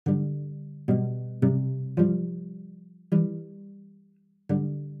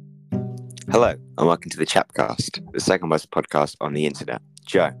Hello, and welcome to the Chapcast, the second most podcast on the internet.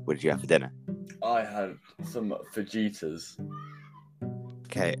 Joe, what did you have for dinner? I had some fajitas.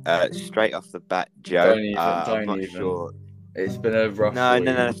 Okay, straight off the bat, Joe, I'm Don't not even. sure. It's been a rough No, week.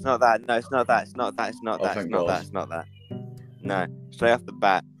 it's not that. No, it's not that. It's not that. It's not Oh, that. It's thank not God. that. It's not that. No, straight off the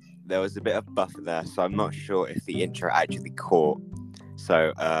bat, there was a bit of buffer there, so I'm not sure if the intro actually caught.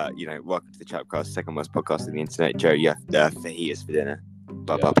 So, welcome to the Chapcast, second most podcast on the internet. Joe, you have fajitas for dinner.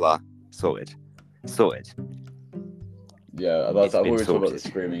 Blah, blah, blah. Sorted. Yeah, I It's thought we been were talking about the sorted.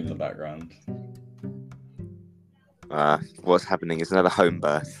 screaming in the background. What's happening is another home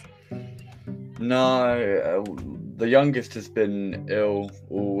birth. No, the youngest has been ill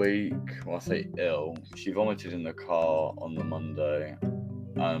all week. Well, I say ill. She vomited in the car on the Monday,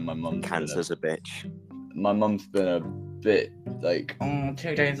 and my mum's Cancer's a bitch. My mum's been a bit like,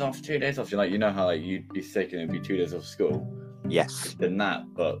 2 days off. You know how you'd be sick and it'd be 2 days off school. Yes. It's been that,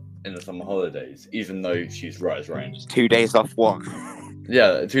 but in the summer holidays, even though she's right as rain. 2 days off what?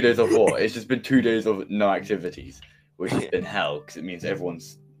 Yeah, 2 days off what? It's just been 2 days of no activities, which has been hell because it means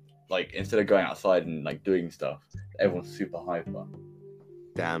everyone's like, instead of going outside and like doing stuff, everyone's super hyper.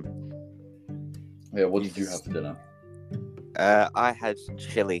 Damn. Yeah, what did you have for dinner? I had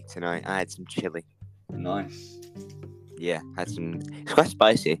chili tonight. I had some chili. Nice. Yeah, had some. It's quite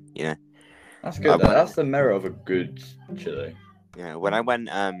spicy, you know. That's good. That's the merit of a good chili. Yeah, when I went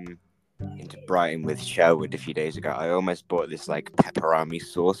into Brighton with Sherwood a few days ago, I almost bought this like pepperami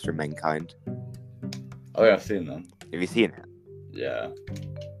sauce from Mankind. Oh yeah, I've seen them. Have you seen it? Yeah.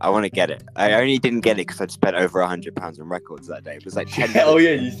 I want to get it. I only didn't get it because I'd spent over £100 on records that day. It was like 10. Oh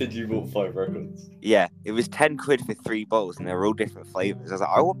yeah, you said you bought 5 records. Yeah, it was 10 quid for 3 bottles, and they were all different flavors. I was like,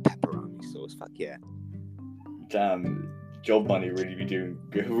 I want pepperami sauce. Fuck yeah. Damn, job money really do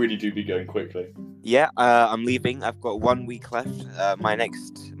be going quickly. Yeah, I'm leaving. I've got 1 week left.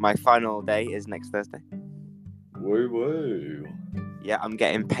 My final day is next Thursday. Woo woo. Yeah, I'm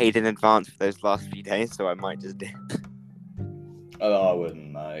getting paid in advance for those last few days, so I might just dip. Oh, I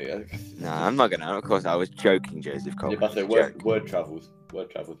wouldn't know. No, I'm not gonna. Of course, I was joking, Joseph Cole. Yeah, but I say word travels. Word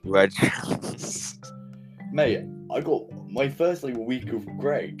travels. Mate, I got my first week of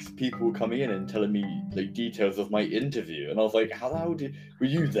Greg's. People were coming in and telling me details of my interview, and I was like, "How the hell were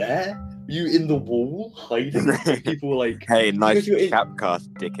you there? Were you in the wall hiding?" People were like, "Hey, nice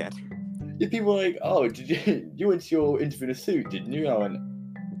Chapcast, dickhead." Yeah, people were like, "Oh, did you went to your interview in a suit, didn't you?" I went,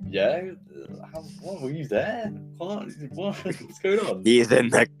 "Yeah." What, were you there? What's going on? He's in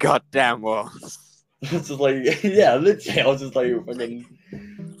the goddamn walls. I was just like, yeah, literally. I was just like, fucking,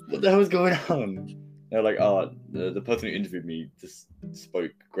 what the hell is going on? They're like, the person who interviewed me just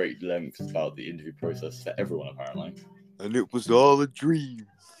spoke great lengths about the interview process for everyone, apparently. And it was all a dream.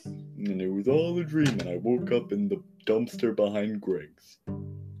 And I woke up in the dumpster behind Greg's.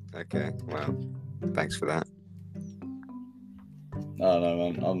 Okay, well, thanks for that. I don't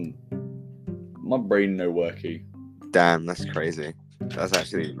know, man. My brain no worky. Damn, that's crazy. That's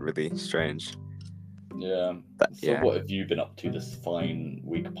actually really strange. Yeah. What have you been up to this fine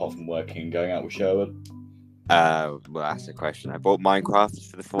week apart from working and going out with Sherwood? Well, that's a question. I bought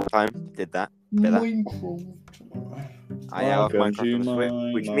Minecraft for the 4th time. Did that. Minecraft. I now have Minecraft on the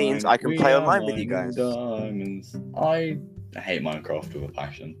Switch, which means I can play online with you guys. Diamonds. I hate Minecraft with a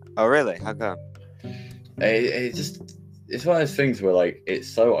passion. Oh, really? How come? It's one of those things where it's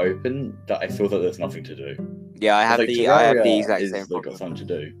so open that I feel that there's nothing to do. Yeah, I have the exact same problem. Got something to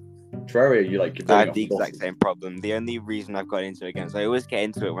do. Terraria, I have the exact same problem. The only reason I've got into it again, so I always get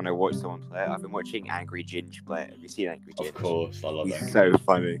into it when I watch someone play it. I've been watching Angry Ginge play it. Have you seen Angry Ginge? Of course, I love him. He's so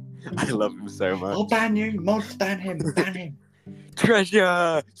funny. I love him so much. I'll ban you, mods, ban him.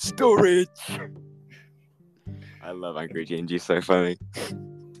 Treasure storage. I love Angry Ginge. He's so funny.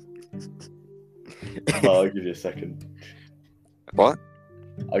 I'll give you a second. What?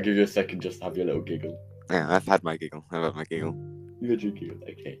 I'll give you a second just to have your little giggle. Yeah, I've had my giggle. You had your giggle,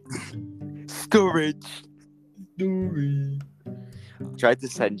 okay. Storage. Story. I tried to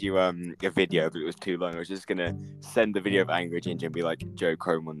send you a video, but it was too long. I was just gonna send the video of Angry Ginger and be like, Joe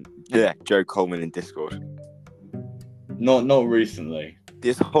Coleman in Discord. Not recently.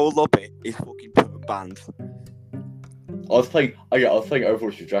 This whole lobby is fucking banned. I was playing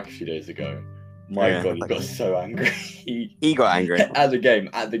Overwatch with Jack a few days ago. My God, he got so angry. He got angry. At the game,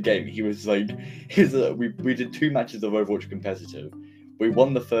 he was like, we did 2 matches of Overwatch competitive. We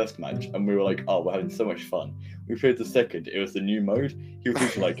won the first match, and we were like, oh, we're having so much fun. We played the second, it was the new mode. He was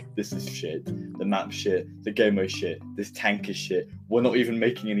literally like, this is shit. The map shit. The game mode shit. This tank is shit. We're not even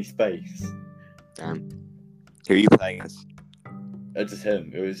making any space. Damn. Who are you playing as? Just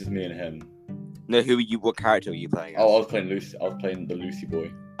him. It was just me and him. No, what character were you playing as? Oh, I was playing Lucy. I was playing the Lucy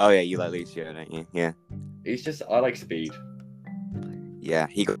boy. Oh yeah, you like Lucio, don't you? Yeah. I like speed. Yeah,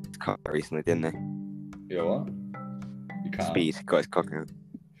 he got his cock recently, didn't You know what? You he? can't. Speed got his cock out.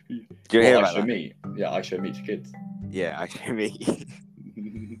 Speed. Do you hear I about show that? meat. Yeah, I show meat to kids. Yeah, actually,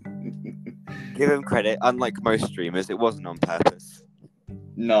 give him credit. Unlike most streamers, it wasn't on purpose.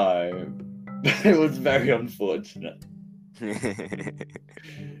 No, it was very unfortunate.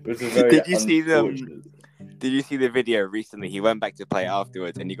 It was a very Did you see unfortunate. Did you see the video recently? He went back to play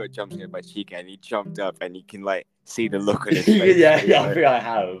afterwards, and he got jump scared by Chica, and he jumped up, and you can like see the look on his face. Yeah, I think I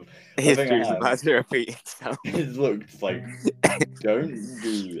have. History's about to repeat itself. It looks like, don't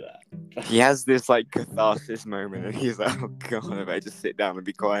do that. He has this like catharsis moment, and he's like, "Oh God, I better just sit down and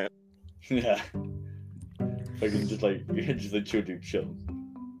be quiet." Yeah. Just like children chill.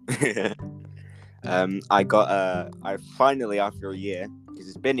 I finally, after a year, because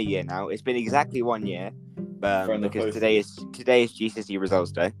it's been a year now. It's been exactly 1 year. Because today is GCSE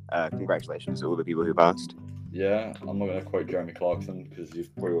results day. Congratulations to all the people who passed. Yeah, I'm not gonna quote Jeremy Clarkson because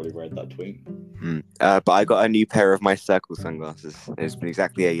you've probably already read that tweet. But I got a new pair of my circle sunglasses. It's been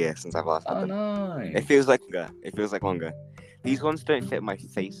exactly a year since I've last had them. Nice. It feels like longer. These ones don't fit my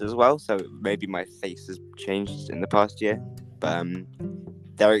face as well, so maybe my face has changed in the past year. But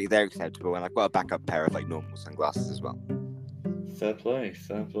they're acceptable, and I've got a backup pair of like normal sunglasses as well. Fair play.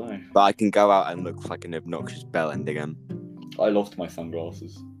 But I can go out and look like an obnoxious bell end again. I lost my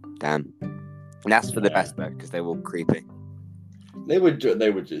sunglasses. Damn. And that's for the best though, because they were all creepy. They were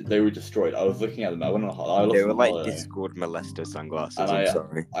destroyed. I was looking at them. I went on. I lost They were them like holiday. Discord molester sunglasses. And I'm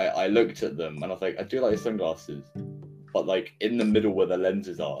sorry. I looked at them and I was like, I do like the sunglasses, but like in the middle where the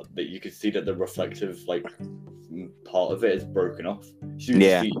lenses are, that you can see that the reflective like part of it is broken off. So you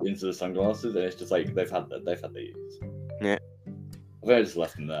can see into the sunglasses, and it's just like they've had these. Yeah. I think I just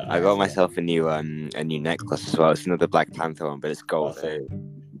left them there. I got myself a new necklace as well. It's another Black Panther one, but it's gold. Oh, It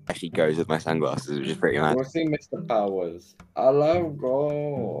actually goes with my sunglasses, which is pretty mad. We're seeing Mr. Powers. I love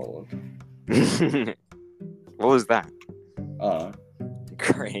gold. What was that? Oh,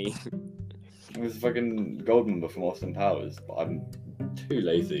 Great. it was fucking gold member from Austin Powers, but I'm too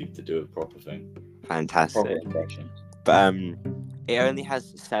lazy to do a proper thing. Fantastic. Proper impression. But it only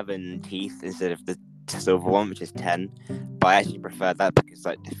has 7 teeth instead of the silver one, which is 10. But I actually prefer that because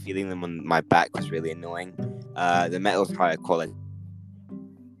like feeling them on my back was really annoying. The metal's higher quality,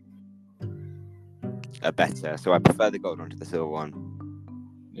 better, so I prefer the gold one to the silver one.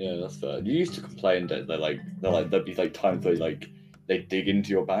 Yeah, that's fair. You used to complain that there'd be like times where they dig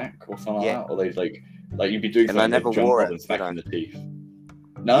into your back or something like that, or they'd like you'd be doing and I something, never they'd jump wore up it, and smack did I? in the teeth.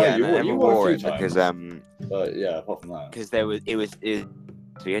 No, Yeah, you I never wore it a it few times. because But yeah, apart from that, because so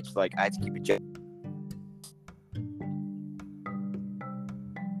you had to I had to keep it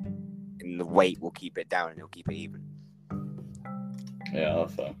and the weight will keep it down and it'll keep it even. yeah,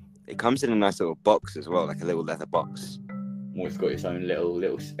 that's fair. It comes in a nice little box as well, like a little leather box. Always got its own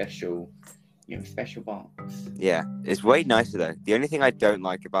little special box. Yeah, it's way nicer though. The only thing I don't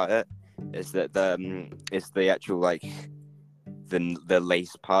like about it is that the actual like the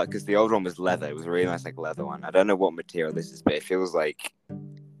lace part, because the old one was leather. It was a really nice like leather one. I don't know what material this is, but it feels like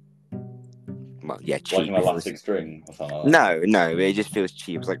cheap. Like an elastic string or something like that. No, it just feels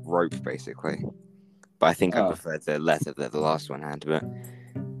cheap. It's like rope basically. But I think I Oh. prefer the leather that the last one had. But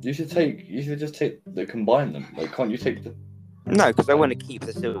You should combine them. Like, can't you take the? no, because I want to keep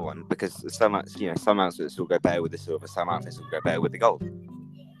the silver one because some outfits will go better with the silver, some outfits will go better with the gold.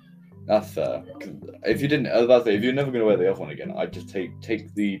 That's fair. If you didn't, I was about to say, if you're never gonna wear the other one again, I'd just take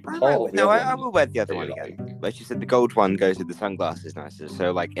the part of the other I one will wear the other that one you again. like. But she said the gold one goes with the sunglasses nicer.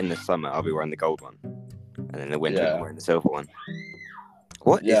 So like in the summer, I'll be wearing the gold one, and in the winter, Yeah. I'm wearing the silver one.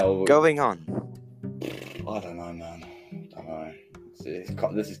 What is Yeah, well, going on? I don't know, man. I don't know.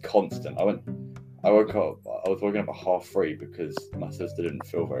 This is constant. I woke up. I was waking up at 3:30 because my sister didn't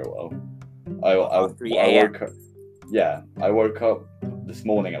feel very well. I 3 woke up. Yeah, I woke up this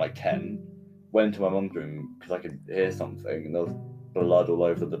morning at like 10. Went into my mum's room because I could hear something, and there was blood all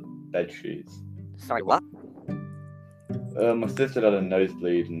over the bed sheets. Sorry, what? My sister had a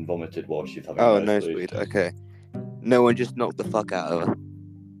nosebleed and vomited while she's having Oh, a nosebleed. Okay. No one just knocked the fuck out of her.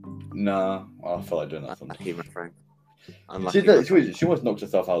 Nah, I felt like doing that sometimes. Unlucky, my friend. She Unlucky. she almost knocked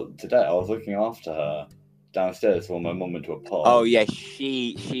herself out today. I was looking after her downstairs while my mum went to a park. Oh yeah,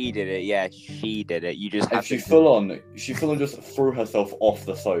 she did it. Yeah, she did it. You just And have she to. full on just threw herself off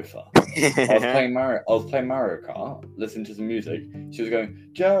the sofa. I was playing Mario Kart, listening to some music. She was going,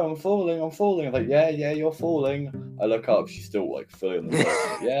 Joe, I'm falling. I was like, yeah, you're falling. I look up, she's still like fully on the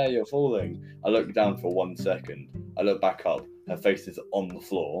sofa. Yeah, you're falling. I look down for 1 second. I look back up, her face is on the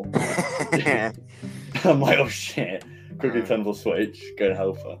floor. I'm like, oh shit. quickly turn off the switch, go and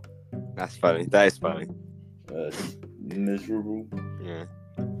help her. That's funny. That is funny. Just miserable. Yeah.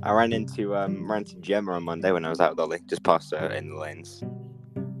 I ran into Gemma on Monday when I was out with Ollie. Just passed her in the lanes.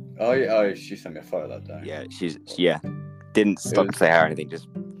 Oh, she sent me a photo that day. Yeah, she's didn't stop to say hi or anything. Just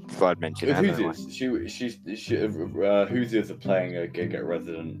thought I'd mention her. Hoosiers are playing a gig at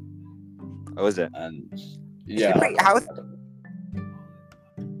Resident. Oh, is it? And yeah.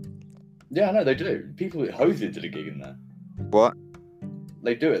 Yeah, I know they do. People at Hoosier did a gig in there. What?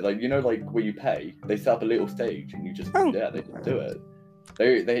 They do it like where you pay. They set up a little stage and you just they just do it.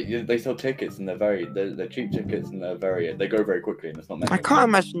 They sell tickets and they're cheap tickets and they go very quickly and it's not many. I can't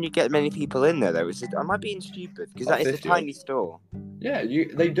imagine you get many people in there though. Am I being stupid? Because that is a tiny store. Yeah,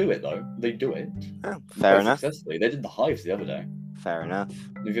 they do it though. They do it. Oh, fair enough. Successfully. They did the Hives the other day. Fair enough.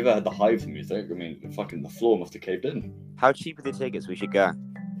 If you've ever had the Hives music, I mean, fucking the floor must have caved in. How cheap are the tickets? We should go.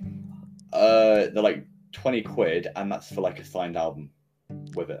 They're like 20 quid, and that's for like a signed album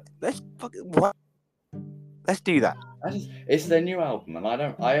with it. Let's do that. It's their new album, and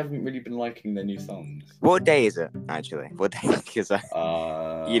I haven't really been liking their new songs. What day is it actually? What day? Because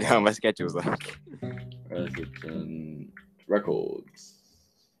you know how my schedule's like. Resident Records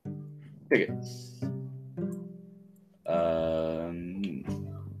tickets.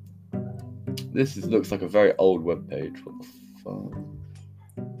 This looks like a very old webpage. What the fuck?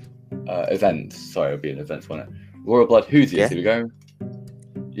 Events. Sorry, it'll be an events, won't it? Royal Blood Hoosiers. Yeah. Here we go.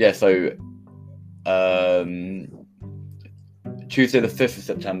 Yeah. So, Tuesday the 5th of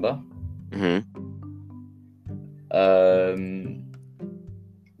September.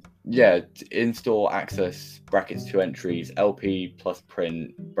 Yeah, in-store access, brackets 2 entries, LP plus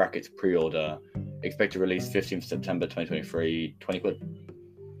print, brackets pre-order, expected release 15th September 2023, 20 quid.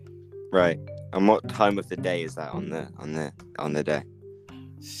 Right. And what time of the day is that on the day?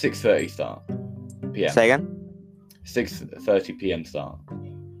 6:30 start. PM. Say again? 6:30 PM start.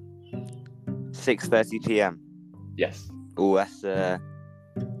 6:30 PM. Yes. Oh, that's a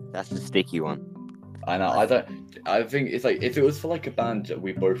sticky one. I know. I think it's like if it was for like a band that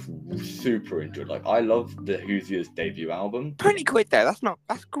we both super enjoyed. Like I love the Hoosiers debut album. 20 quid there. That's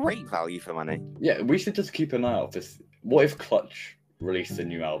great value for money. Yeah, we should just keep an eye out for this. What if Clutch released a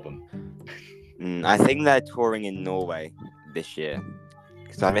new album? I think they're touring in Norway this year.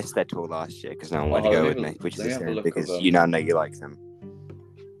 Because I missed their tour last year because no one wanted to go with me, which is a shame because you now know you like them.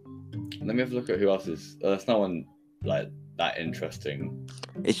 Let me have a look at who else is. There's no one like that interesting.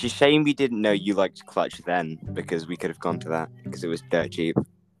 It's a shame we didn't know you liked Clutch then because we could have gone to that because it was dirt cheap.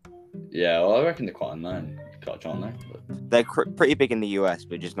 Yeah, well, I reckon they're quite unknown. Clutch, aren't they? But... They're pretty big in the US,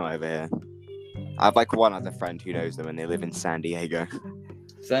 but just not over here. I have like one other friend who knows them and they live in San Diego.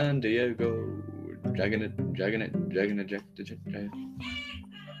 San Diego, dragging it.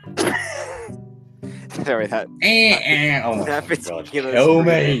 Sorry, that particular. Kill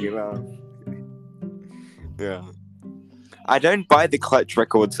me. Yeah. I don't buy the Clutch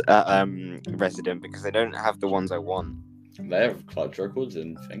records at Resident because they don't have the ones I want. They have Clutch records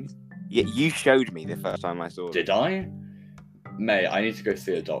and things. Yeah, you showed me the first time I saw them. Did I? Mate, I need to go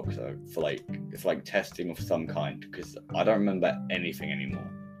see a doctor for like testing of some kind because I don't remember anything anymore.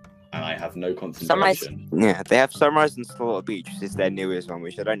 And I have no concentration. They have Sunrise and Slaughter Beach, which is their newest one,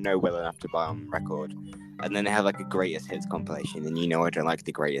 which I don't know well enough to buy on record. And then they have like a greatest hits compilation, and you know I don't like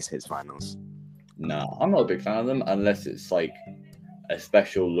the greatest hits finals. No, I'm not a big fan of them unless it's like a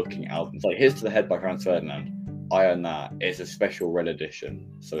special looking album. It's like Here's to the Head by Franz Ferdinand. I own that. It's a special red edition,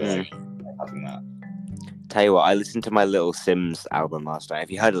 so like having that. Tell you what, I listened to my Little Sims album last night.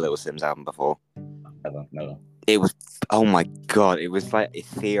 Have you heard a Little Sims album before? Never. It was, oh my god, it was like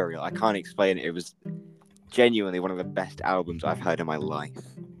ethereal. I can't explain it. It was genuinely one of the best albums I've heard in my life.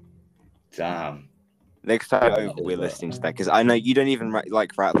 Damn. Next time over, we're listening to that because I know you don't even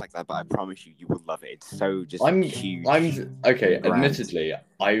like rap like that, but I promise you will love it. It's so just huge. I'm okay. Grand. Admittedly,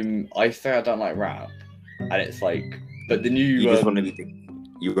 I say I don't like rap, and it's like, but the new you just want to be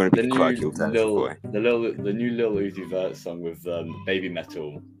you're going to be the new Lil Uzi Vert song with Baby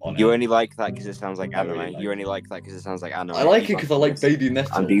Metal on it. You only like that because it sounds like anime. Really you only like that because it sounds like anime. I like it because I like Baby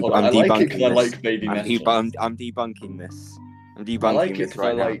Metal. I like it because I like Baby Metal. I'm debunking this. I like it because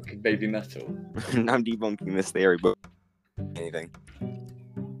I like Baby Metal. I'm debunking this theory, but anything.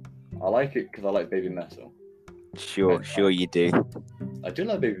 I like it because I like Baby Metal. Sure you do. I do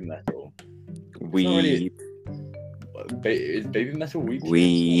like Baby Metal. Weeb. Is Baby Metal weeb?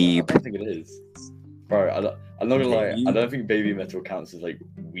 Weeb. I don't think it is. Bro, I'm not gonna lie. I don't think Baby Metal counts as like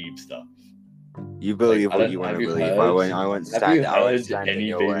weeb stuff. You believe what you want to believe. I won't stand in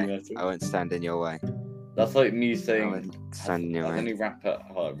your way. I won't stand in your way. That's like me saying. Alexander. Has any rapper?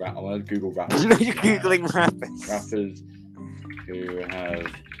 I'm gonna Google rappers. You're googling rappers. Rappers who have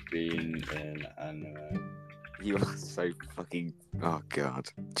been in anime. You are so fucking. Oh god,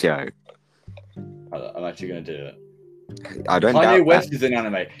 Joe. I'm actually gonna do it. I don't Kanye doubt West that. is in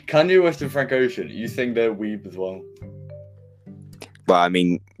anime. Kanye West and Frank Ocean. You think they're weeb as well? Well, I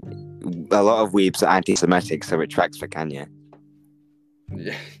mean, a lot of weebs are anti-Semitic, so it tracks for Kanye.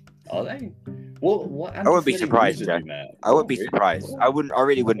 Yeah. Are they? What? I wouldn't be anti-Semitic surprised, weebs Joe. have you met? I wouldn't Oh, be really? surprised. What? I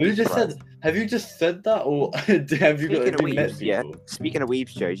really wouldn't Have be you just surprised. have you just said that, or have you got Speaking of met weebs, people? Speaking of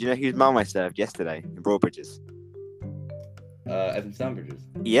weebs, Joe, do you know whose mum I served yesterday in Broadbridges? Evan Sandbridges.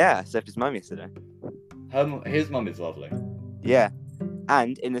 Yeah, I served his mum yesterday. His mum is lovely. Yeah,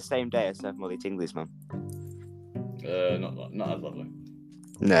 and in the same day I served Molly Tingley's mum. Not as lovely.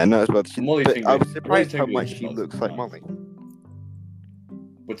 No, not as well. Molly But I Tingley- was surprised Molly how Tingley much is she not looks like nice. Molly.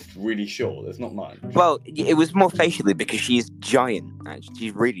 But it's really short. There's not much. Well, it was more facially because she's giant. Actually,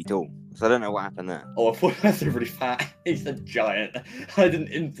 she's really tall. So I don't know what happened there. Oh, I thought that's really fat. He's a giant. I didn't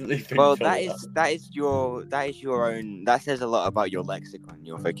instantly think. Well, that that is your own. That says a lot about your lexicon,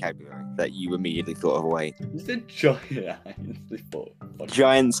 your vocabulary. That you immediately thought of a way. You said giant. I instantly thought.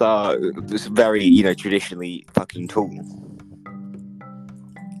 Giants are very, traditionally fucking tall.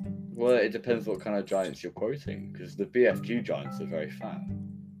 Well, it depends what kind of giants you're quoting, because the BFG giants are very fat.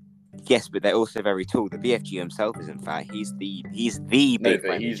 Yes, but they're also very tall. The BFG himself isn't fat. He's the No, big but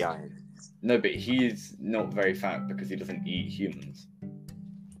friendly he's- giant. No, but he's not very fat because he doesn't eat humans.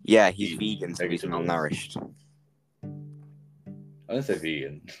 Yeah, he's He's vegan, so he's vegetables. malnourished. I don't say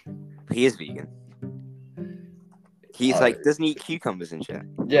vegan. He is vegan. He's doesn't eat cucumbers and shit.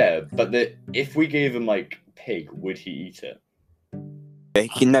 Yeah, but if we gave him like pig, would he eat it?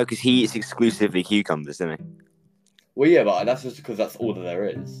 No, because he eats exclusively cucumbers, doesn't he? Well, yeah, but that's just because that's all that there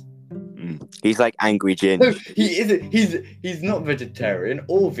is. He's like Angry Jin. No, he isn't. He's not vegetarian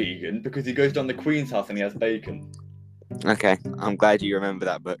or vegan because he goes down the Queen's house and he has bacon. Okay, I'm glad you remember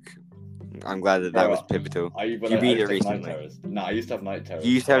that book. I'm glad that was pivotal. I You read it recently? No, I used to have night terrors.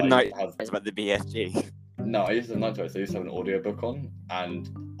 You used to have I night terrors about the BFG. No, I used to have night terrors. I used to have an audiobook on, and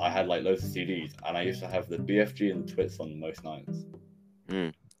I had like loads of CDs, and I used to have the BFG and the Twits on most nights.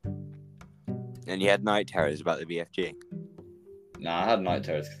 And you had night terrors about the BFG. Nah, I had night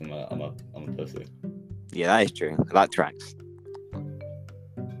terrors because I'm a pussy. Yeah, that is true. That tracks.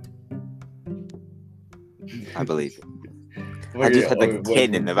 I believe. I just had like a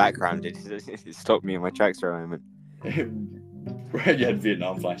tin in the background. It stopped me in my tracks for a moment. You had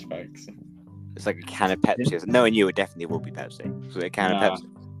Vietnam flashbacks. It's like a can of Pepsi. Knowing you, it definitely will be Pepsi. So a can of Pepsi.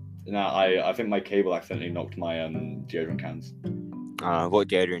 No, I think my cable accidentally knocked my deodorant cans. What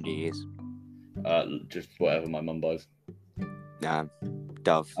deodorant do you use? Just whatever my mum buys.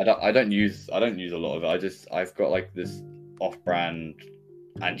 Dove. I don't use a lot of it. I've got like this off-brand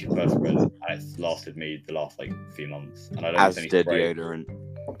antiperspirant, and it's lasted me the last like few months. And I don't use any Asda spray. deodorant.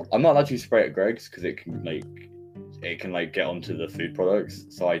 I'm not allowed to spray at Greg's because it can get onto the food products.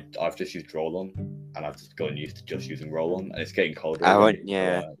 So I've just used Roll-On, and I've just gotten used to just using Roll-On, and it's getting colder.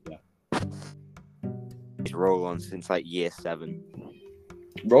 Yeah. It's Roll-On since like year 7.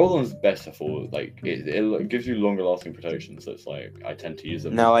 Roll-On's better for like it gives you longer lasting protection, so it's like I tend to use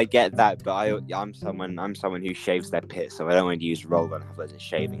it. No, I get that, but I'm someone who shaves their pits, so I don't want to use Roll-On and have loads of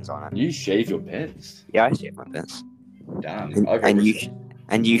shavings on it. You shave your pits? Yeah, I shave my pits. Damn. And, Okay,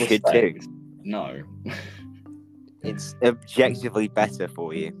 you should too. No. It's objectively better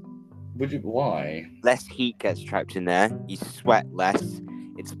for you. Would you? Why? Less heat gets trapped in there. You sweat less.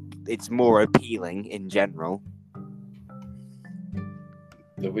 It's more appealing in general.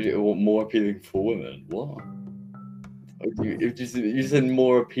 Would you want more appealing for women? What? You said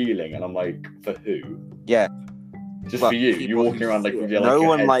more appealing, and I'm like, for who? Yeah. Just for you. You're walking around like with your no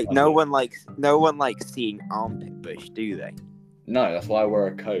one head likes seeing armpit bush, do they? No, that's why I wear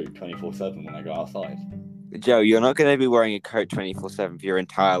a coat 24/7 when I go outside. Joe, you're not going to be wearing a coat 24/7 for your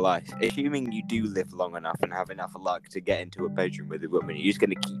entire life. Assuming you do live long enough and have enough luck to get into a bedroom with a woman, you're just going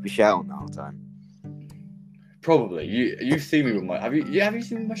to keep your shirt on the whole time. Probably. You've seen me with my have you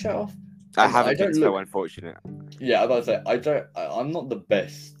seen me with my shirt off? I haven't been so unfortunate. Yeah, I was about to say I'm not the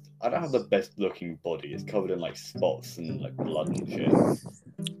best. I don't have the best looking body. It's covered in like spots and like blood and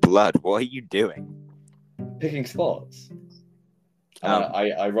shit. Blood? What are you doing? Picking spots. And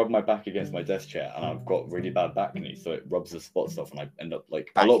I rub my back against my desk chair, and I've got really bad back knee, so it rubs the spots off, and I end up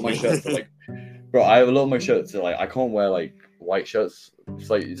like a lot of my shirts are like, bro. I have a lot of my shirts are like I can't wear like white shirts. It's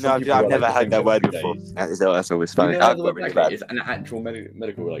like no, I've never heard that word before. That's always funny. I've got really bad. It's an actual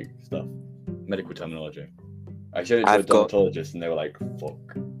medical like stuff, medical terminology. I showed it to a dermatologist, and they were like,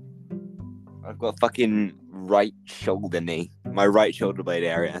 "Fuck." I've got a fucking right shoulder knee. My right shoulder blade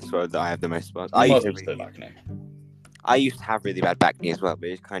area. That's where I have the most spots. You might also back knee. I used to have really bad back knee as well, but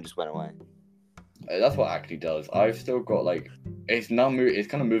it kind of just went away. That's what acne does. I've still got like it's now it's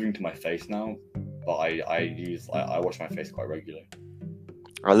kind of moving to my face now, but I wash my face quite regularly.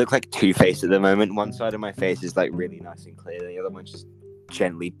 I look like Two-Face at the moment. One side of my face is like really nice and clear, the other one's just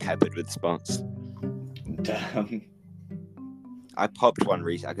gently peppered with spots. Damn. I popped one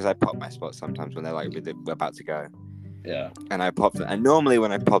recently because I pop my spots sometimes when they're like we're about to go. Yeah. And I popped it, and normally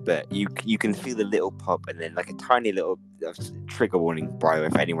when I pop it, you can feel a little pop, and then like a tiny little trigger warning, bro.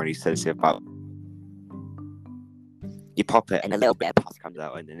 If anyone who's sensitive about, you pop it, and a little bit of pus comes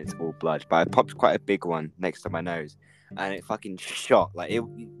out, and then it's all blood. But I popped quite a big one next to my nose, and it fucking shot like it.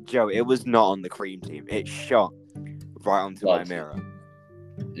 Joe, it was not on the cream team. It shot right onto my mirror.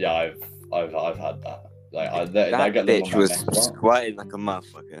 Yeah, I've had that. Like that I get bitch was squirting like a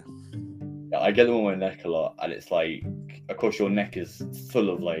motherfucker. Yeah, I get them on my neck a lot, and it's like, of course, your neck is full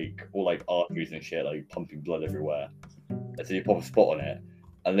of like all like arteries and shit, like pumping blood everywhere. And so you pop a spot on it,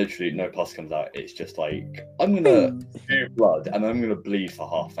 and literally no pus comes out. It's just like I'm gonna do blood, and I'm gonna bleed for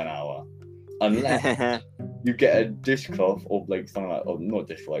half an hour, unless you get a dishcloth or like something like, or not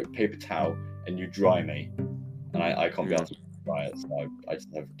dishcloth, like paper towel, and you dry me, and I can't be able to dry it, so I just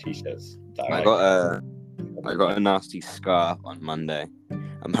have t-shirts. I got a nasty scar on Monday.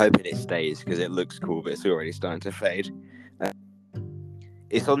 I'm hoping it stays because it looks cool, but it's already starting to fade.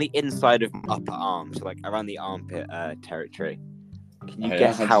 It's on the inside of my upper arm, so like around the armpit territory. Can you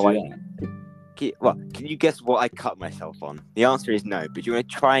guess how Can you guess what I cut myself on? The answer is no, but you want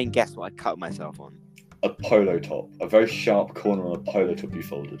to try and guess what I cut myself on? A polo top, a very sharp corner on a polo top you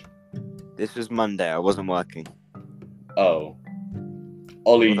folded. This was Monday. I wasn't working. Oh,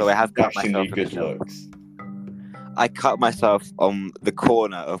 Ollie's I have cut dashingly myself good looks. I cut myself on the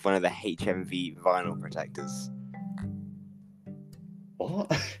corner of one of the HMV vinyl protectors. What?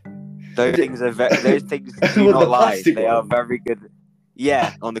 Those things do not lie. They are very good.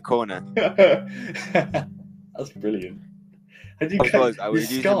 Yeah, on the corner. That's brilliant. I was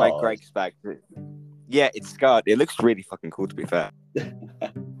using my Greg's bag. Yeah, it's scarred. It looks really fucking cool, to be fair.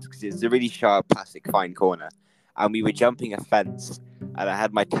 Because it's a really sharp plastic fine corner. And we were jumping a fence, and I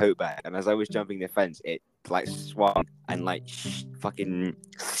had my tote bag, and as I was jumping the fence, it like swung and like fucking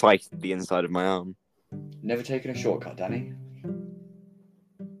sliced the inside of my arm. Never taken a shortcut, Danny?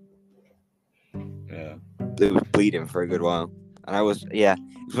 Yeah. It was bleeding for a good while. And I was, it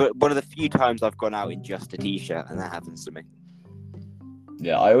was one of the few times I've gone out in just a t-shirt, and that happens to me.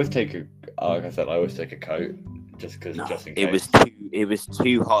 Yeah, I always take like I said, I always take a coat just in case. It was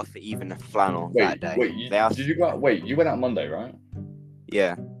too hot for even a flannel that day. Wait, did you go out? Wait, you went out Monday, right?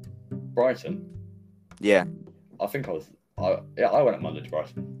 Yeah. Brighton? Yeah. I think I went out Monday to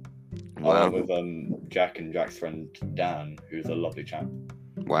Brighton. Wow. I went with Jack and Jack's friend Dan, who's a lovely chap.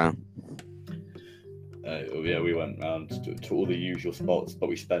 Wow. We went round to all the usual spots, but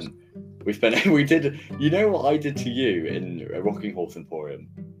we did. You know what I did to you in a Rocking Horse Emporium?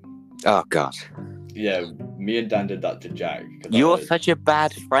 Oh God. Yeah, me and Dan did that to Jack. You're such a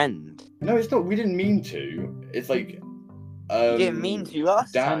bad friend. No, it's not. We didn't mean to. It's like you didn't mean to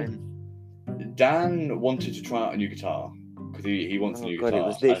last time. Dan wanted to try out a new guitar because he wants a new guitar. It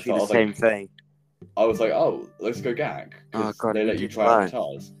was literally the same thing. I was like, oh, let's go GAG. Oh God, they let you try out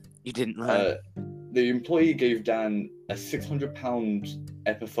guitars. You didn't learn. The employee gave Dan a £600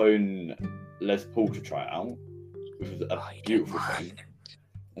 Epiphone Les Paul to try out, which was a beautiful thing.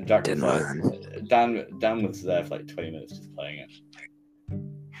 And Jack was like, Dan was there for like 20 minutes just playing it.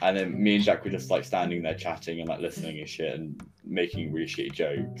 And then me and Jack were just like standing there chatting and like listening and shit and making really shitty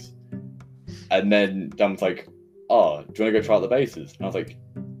jokes. And then Dan was like, oh, do you want to go try out the basses? And I was like,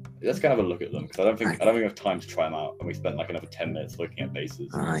 let's go have a look at them, because I don't think I have time to try them out. And we spent like another 10 minutes looking at basses.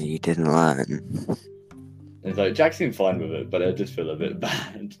 Oh, you didn't learn. And it's like, Jack seemed fine with it, but I just feel a bit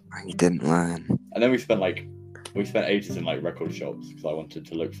bad. You didn't learn. And then we spent ages in like record shops because I wanted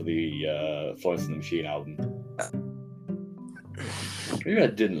to look for the Florence and the Machine album. Maybe I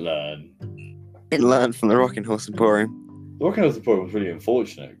didn't learn. Didn't learn from the Rocking Horse Emporium. The Rocking Horse Emporium was really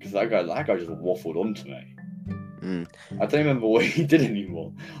unfortunate because that guy just waffled onto me. I don't remember what he did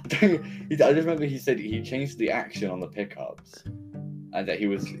anymore. I just remember he said he changed the action on the pickups, and that he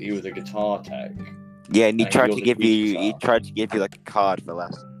was a guitar tech. Yeah, and he tried to give you like a card for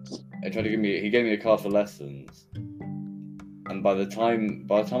lessons. He gave me a card for lessons, and by the time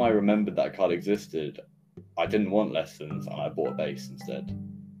I remembered that card existed, I didn't want lessons, and I bought a bass instead.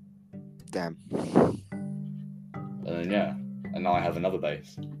 Damn. And then and now I have another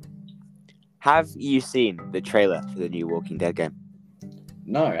bass. Have you seen the trailer for the new Walking Dead game?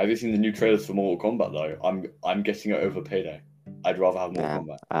 No, have you seen the new trailers for Mortal Kombat though? I'm getting it over Payday. I'd rather have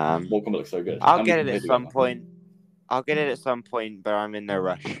Mortal Kombat. Mortal Kombat looks so good. I'll And get we it can at play some together. point. I'll get it at some point, but I'm in no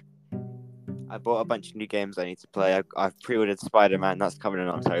rush. I bought a bunch of new games I need to play. I've pre-ordered Spider-Man. That's coming in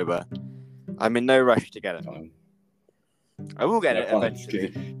October. I'm in no rush to get it. Fine. I will get Yeah, it fine.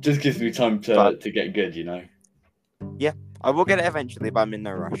 eventually. Just gives me time to get good, you know. I will get it eventually, but I'm in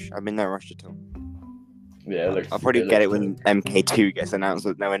no rush. I'm in no rush at all. Yeah, I'll probably get it when MK2 gets announced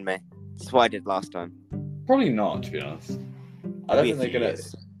with knowing me. That's what I did last time. Probably not, to be honest. I don't think they're gonna.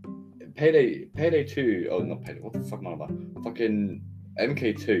 Payday 2. Oh, not Payday. What the fuck am I about? Fucking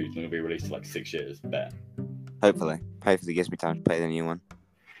MK2 is not gonna be released in like 6 years. Bet. Hopefully it gives me time to play the new one.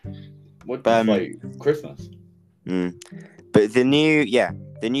 What? Like Christmas. But the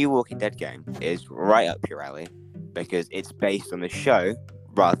new Walking Dead game is right up your alley because it's based on the show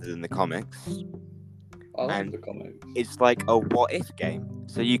rather than the comics. I love the comics. It's like a what if game,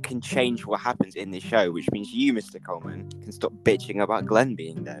 so you can change what happens in the show, which means you, Mr. Coleman, can stop bitching about Glenn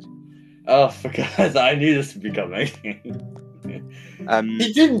being dead. Oh, for God's I knew this would be coming.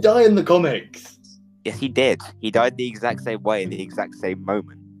 He didn't die in the comics. Yes, he did. He died the exact same way in the exact same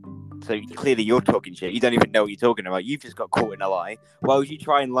moment. So clearly you're talking shit. You don't even know what you're talking about. You've just got caught in a lie. Why would you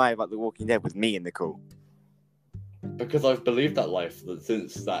try and lie about The Walking Dead with me in the call? Because I've believed that lie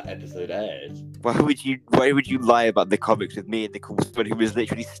since that episode aired. Why would you lie about the comics with me in the call, someone who was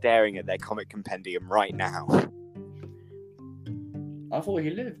literally staring at their comic compendium right now? I thought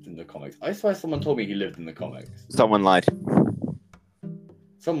he lived in the comics. I swear someone told me he lived in the comics. Someone lied.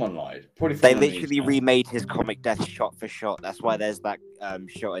 Someone lied. Probably They literally remade his comic death shot for shot. That's why there's that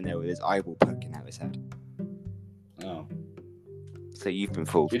shot in there with his eyeball poking out his head. Oh. So you've been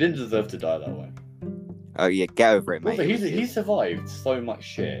fooled. He didn't deserve to die that way. Oh yeah, get over it, mate. Also, he survived so much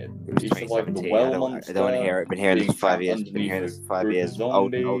shit. He survived the 2017. well I don't want to hear it. Been hearing this for 5 years. Been hearing this for 5 years.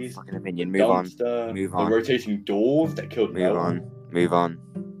 Old fucking opinion. Move on. Move on. The rotating doors that killed Move on. Move on.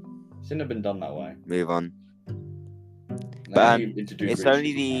 Shouldn't have been done that way. Move on. But it's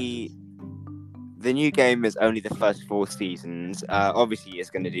only the new game is only the first 4 seasons. Obviously, it's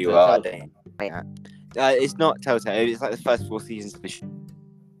going to do well. It's not Telltale. It's like the first 4 seasons of the show.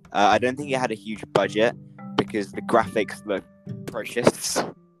 I don't think it had a huge budget because the graphics look precious.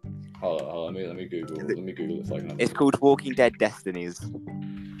 Hold on, let me Google. Let me Google this. Like it's called Walking Dead Destinies.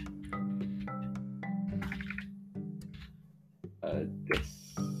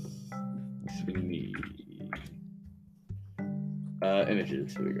 Destiny.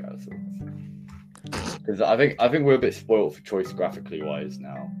 Images. Here we go. Because I think we're a bit spoiled for choice graphically wise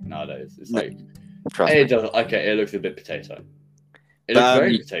nowadays. It's like it does. Okay, it looks a bit potato. It looks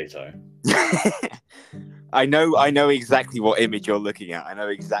very potato. I know exactly what image you're looking at.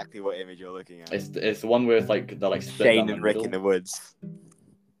 It's the one where it's like they're like split Shane down and Rick middle. in the woods.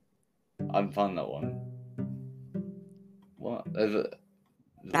 I haven't found that one. What?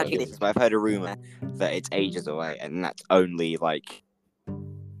 Actually, this is, but I've heard a rumor that it's ages away, and that's only like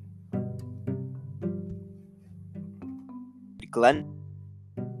Glenn.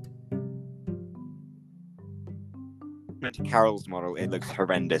 Carol's model, it looks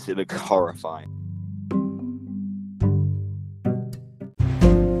horrendous. It looks horrifying.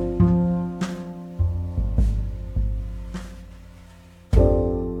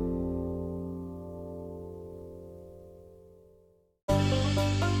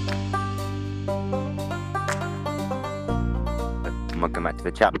 Welcome back to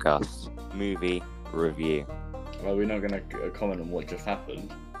the Chapcast movie review. Well, we're not going to comment on what just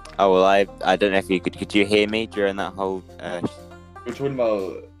happened. Oh well, I don't know if you could you hear me during that whole? We're talking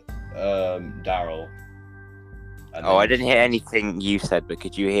about Daryl. Oh, I didn't hear anything you said, but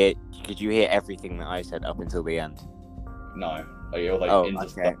could you hear everything that I said up until the end? No, like it was like into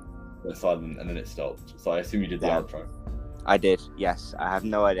stuff, silent, and then it stopped. So I assume you did the outro. I did. Yes, I have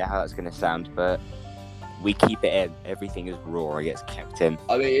no idea how that's going to sound, but we keep it in. Everything is raw. It gets kept in.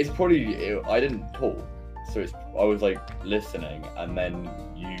 I mean, it's probably I didn't talk. So I was like listening, and then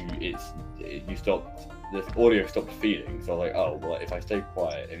you stopped. The audio stopped feeding. So I was like, oh well, if I stay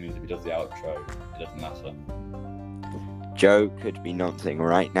quiet, it means if he does the outro, it doesn't matter. Joe could be noncing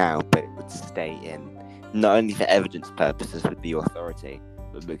right now, but it would stay in, not only for evidence purposes with the authority,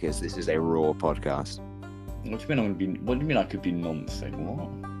 but because this is a raw podcast. What do you mean What do you mean I could be noncing? What?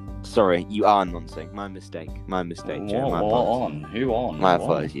 Sorry, you are noncing. My mistake, Joe. Who on? My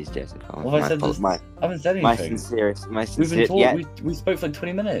apologies, Jessica. Well, I haven't said anything. My sincere. We spoke for like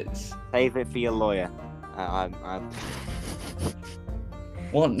 20 minutes. Save it for your lawyer.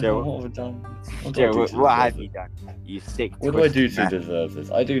 What? Joe, what have I done? What have you done? You sick. What do I do to deserve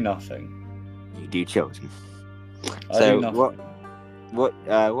this? I do nothing. You do children. I do nothing.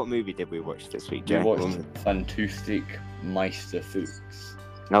 What movie did we watch this week, We Joe? watched Fantastic Meister Fuchs.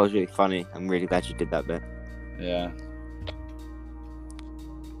 That was really funny. I'm really glad you did that bit. Yeah,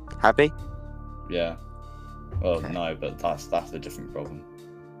 Happy? yeah. Well, Okay. no, but that's a different problem.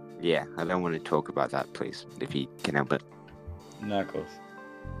 Yeah, I don't want to talk about that, please, if you can help it. No, of course.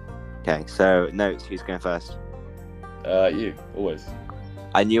 Okay, so notes. Who's going first? You always.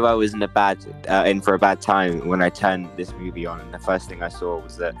 I knew I was in for a bad time when I turned this movie on, and the first thing I saw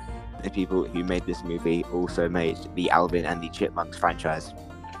was that the people who made this movie also made the Alvin and the Chipmunks franchise.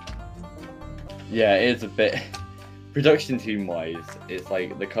 Yeah, it is a bit. Production team wise, it's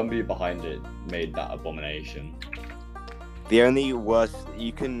like the company behind it made that abomination. The only worst,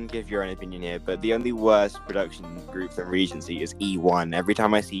 you can give your own opinion here, but the only worst production group than Regency is E1. Every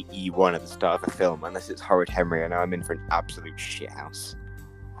time I see E1 at the start of a film, unless it's Horrid Henry, I know I'm in for an absolute shithouse.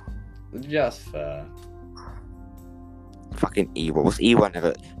 Yeah, that's fair. Fucking E1. What's E1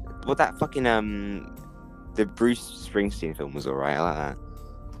 ever? Well, that fucking, the Bruce Springsteen film was alright, I like that.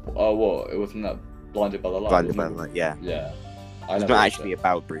 Oh, what? It wasn't that Blinded by the Light? Blinded by wasn't the it? Light, yeah. Yeah. It's not actually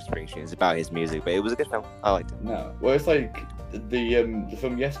about Bruce Springsteen, it's about his music, but it was a good film. I liked it. No. Well, it's like the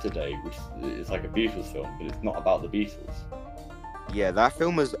film Yesterday, which is like a Beatles film, but it's not about the Beatles. Yeah, that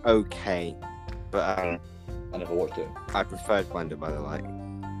film was okay, but I never watched it. I preferred Blinded by the Light.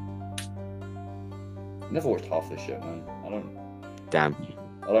 Never watched half this shit, man. Damn.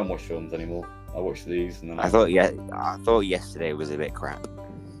 I don't watch films anymore. I watch these and then I thought Yesterday was a bit crap.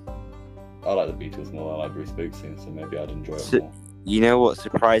 I like the Beatles more. I like Bruce Springsteen, so maybe I'd enjoy it So- more. You know what?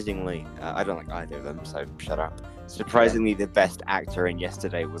 Surprisingly, I don't like either of them, so shut up. Surprisingly, the best actor in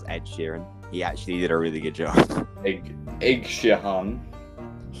Yesterday was Ed Sheeran. He actually did a really good job. Egg Sheehan.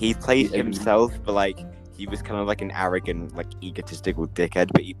 He played Egg- himself, but like he was kind of like an arrogant, like egotistical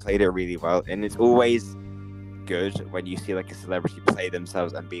dickhead, but he played it really well. And it's always good when you see like a celebrity play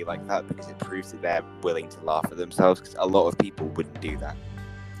themselves and be like that, because it proves that they're willing to laugh at themselves. Because a lot of people wouldn't do that.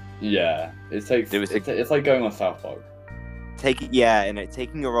 Yeah, it's like going on South Park.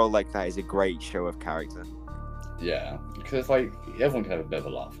 Taking a role like that is a great show of character. Yeah, because it's like everyone can have a bit of a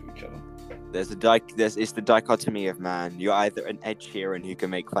laugh at each other. It's the dichotomy of man. You're either an Ed Sheeran who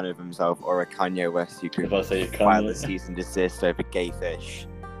can make fun of himself, or a Kanye West who can If I say file a Kanye, cease and desist over gay fish.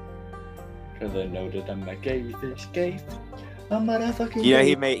 because I know that I'm a gay fish. I'm a motherfucking. You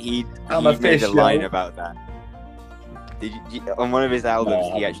know, gay. he I'm a made fish, a line yo. about that. On one of his albums, No, I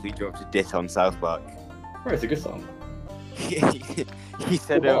he haven't. actually dropped a diss on South Park. Bro, it's a good song. He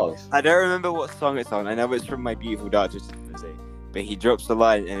said, Good bars. I don't remember what song it's on. I know it's from My Beautiful Dark Twisted Fantasy. But he drops the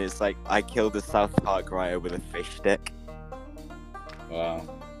line, and it's like, I killed a South Park writer with a fish stick. Wow.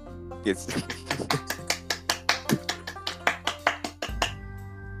 It's...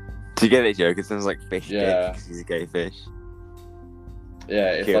 Do you get it, joke? It sounds like fish stick Yeah. because he's a gay fish.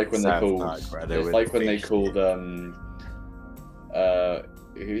 Yeah, it's Killed like when they South called. Park writer It's with like a when they fish called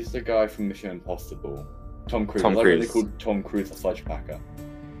who's the guy from Mission Impossible? Tom Cruise. Tom Like when they Cruise. called Tom Cruise a sludge packer.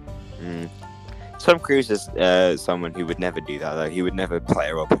 Mm. Tom Cruise is someone who would never do that, though. He would never play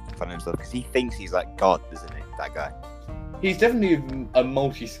a role poking fun of himself because he thinks he's like God, isn't he? That guy. He's definitely a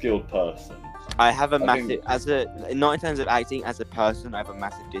multi-skilled person. I have a I think- not in terms of acting, as a person, I have a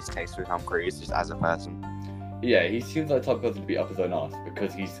massive distaste for Tom Cruise just as a person. Yeah, he seems like the type of person to be up his own arse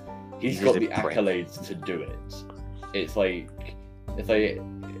because he's He's got a the prick. accolades to do it. It's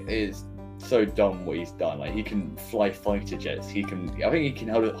so dumb what he's done. Like he can fly fighter jets. I think he can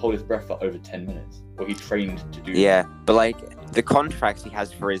hold his breath for over 10 minutes. Or he trained to do. Yeah, but like the contracts he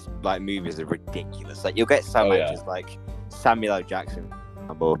has for his like movies are ridiculous. Like you'll get some Oh, yeah. actors like Samuel L. Jackson. For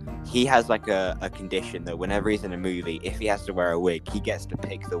example, he has like a condition that whenever he's in a movie, if he has to wear a wig, he gets to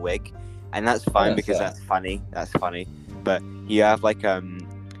pick the wig, and that's fine that's because fair. that's funny. That's funny. But you have like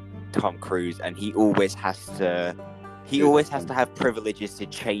Tom Cruise, and he always has to. He Yeah, always that's has to have privileges to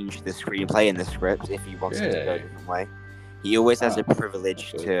change the screenplay and the script if he wants it to go a Yeah. different way. He always has a Ah,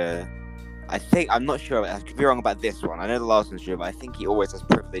 privilege that's to. I'm not sure. I could be wrong about this one. I know the last one's true, but I think he always has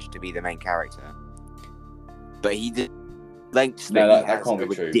privilege to be the main character. But he did lengths No, that he that has can't are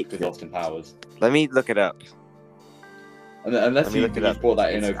be true because ridiculous. Austin Powers. Let me look it up. Unless Let me look it he's up. brought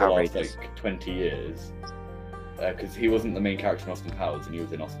that in It's over the last outrageous. like 20 years. Because he wasn't the main character in Austin Powers, and he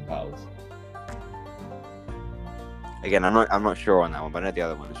was in Austin Powers. Again, I'm not sure on that one, but I know the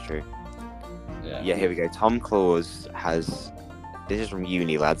other one is true. Yeah. Yeah, here we go. Tom Cruise has. This is from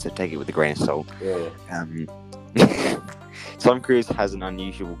uni, lads, so take it with a grain of salt. Ugh. Tom Cruise has an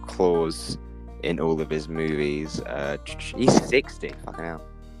unusual clause in all of his movies. He's 60. Fucking hell.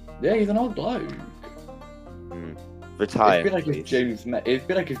 Yeah, he's an old bloke. Retire. It'd be like if please.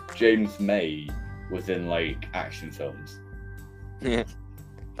 James May was in like action films. Yeah,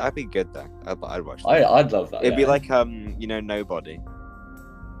 that'd be good though. I'd watch that. I'd love that. It'd be yeah. like Nobody.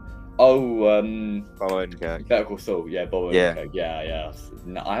 Oh, Bob Odenkirk. Better Call Saul. Yeah, Bob Yeah. Odenkirk. Yeah.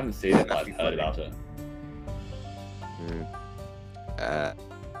 No, I haven't seen it, but I've That'd be heard funny. about it.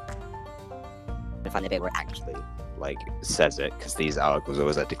 I find the bit where it actually like says it, because these articles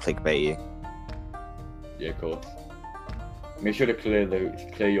always like to clickbait you. Yeah, of course. Make sure to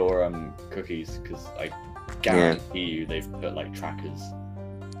clear your cookies, because I guarantee you they've put like trackers.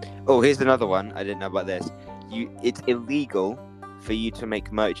 Oh, here's another one. I didn't know about this. It's illegal for you to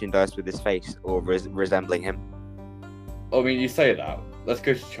make merchandise with his face or resembling him. I mean, you say that. Let's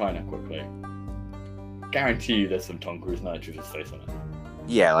go to China quickly. Guarantee you there's some Tom Cruise merch with his face on it.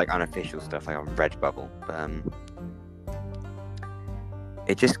 Yeah, like unofficial stuff, like on Redbubble. But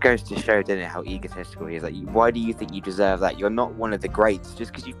it just goes to show, doesn't it, how egotistical he is. Like, why do you think you deserve that? You're not one of the greats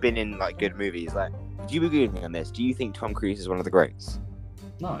just because you've been in like good movies. Like, do you agree with me on this? Do you think Tom Cruise is one of the greats?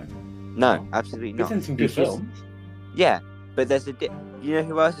 No. No, absolutely He's not. in some good He's just- films. Yeah, but there's a you know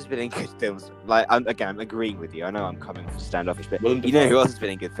who else has been in good films? Like, I'm agreeing with you. I know I'm coming standoffish, but Willem you know Dafoe. who else has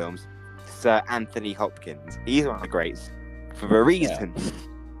been in good films? Sir Anthony Hopkins. He's one of the greats for a reason.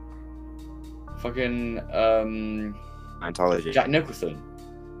 Fucking Scientology. Jack Nicholson,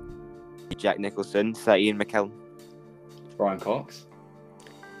 Jack Nicholson, Sir Ian McKellen. Brian Cox,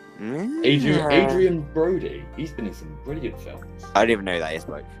 Mm. Adrian Brody. He's been in some brilliant films. I don't even know who that is,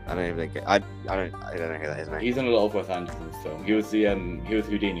 bloke. I don't even think I don't know who that is, mate. He's in a lot of Wes Anderson's film. He was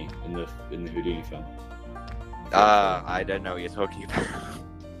Houdini in the Houdini film. I don't know what you're talking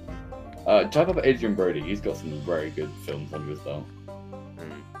about. Type up Adrian Brody. He's got some very good films under his belt.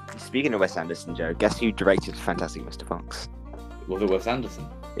 Speaking of Wes Anderson, Joe, guess who directed Fantastic Mr. Fox? Was it Wes Anderson?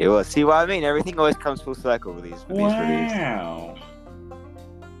 It was. See what I mean? Everything always comes full circle with these reviews. Wow.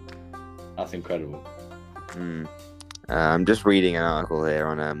 That's incredible. I'm just reading an article here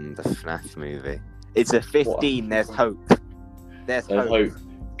on the FNAF movie. It's a 15. There's hope. There's hope.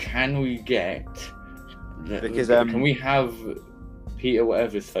 Can we get? Because can we have Peter,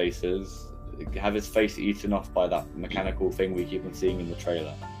 whatever his face is, have his face eaten off by that mechanical thing we keep on seeing in the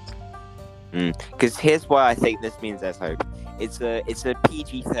trailer? Because here's why I think this means there's hope. It's a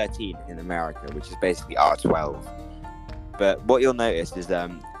PG-13 in America, which is basically R12. But what you'll notice is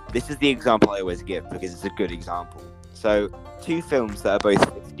this is the example I always give because it's a good example. So, two films that are both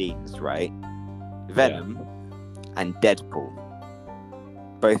 15s, right? Venom and Deadpool.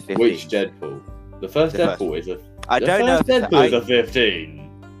 Both 15. Which Deadpool? The first Deadpool is a. I don't know. Deadpool is a 15.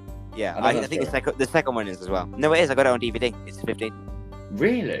 Yeah, I I don't think know. the second one is as well. No, it is. I got it on DVD. It's 15.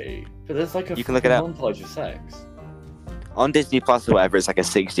 Really? But there's like a You can look it up. montage of sex. On Disney Plus or whatever, it's like a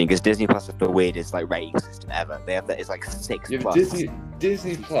 16 because Disney Plus is the weirdest like rating system ever. They have that. It's like 6 Yeah, but plus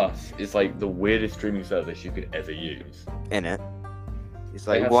Disney Plus is like the weirdest streaming service you could ever use. in it. It's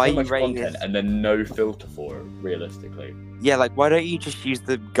They like, have why so are you much rating content this? and then no filter for it, realistically. Yeah, like why don't you just use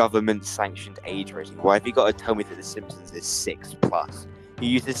the government sanctioned age rating? Why have you got to tell me that The Simpsons is 6 plus? You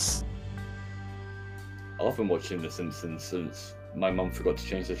use this. I've been watching The Simpsons since my mum forgot to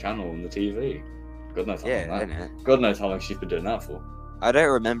change the channel on the TV. God knows how long Yeah, that. innit? God knows how long she's been doing that for. I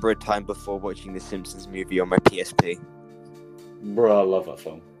don't remember a time before watching The Simpsons movie on my PSP. Bro, I love that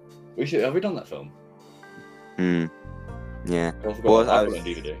film. Have we done that film? Yeah. I forgot Well, I've I got was- it on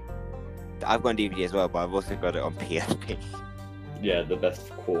DVD. I've got on DVD as well, but I've also got it on PSP. Yeah, the best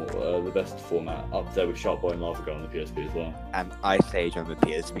format, up there with Shark Boy and Lava Girl on the PSP as well. And Ice Age on the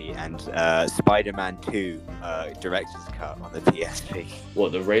PSP, and Spider-Man 2 Director's Cut on the PSP.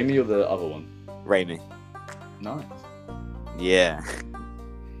 What, the Raimi or the other one? Raimi. Nice. Yeah.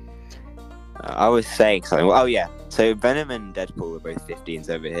 I was saying something. Oh, yeah. So Venom and Deadpool are both 15s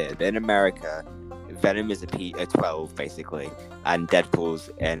over here. But in America, Venom is a 12, basically, and Deadpool's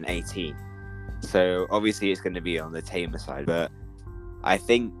an 18. So obviously it's going to be on the tamer side, but I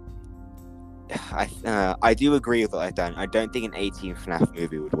think I do agree with what I've done. I don't think an 18 FNAF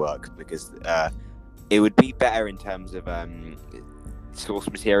movie would work because it would be better in terms of source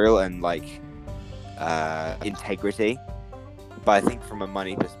material and like integrity. But I think from a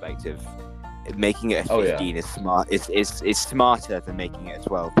money perspective, making it a 15 is smart. It's smarter than making it a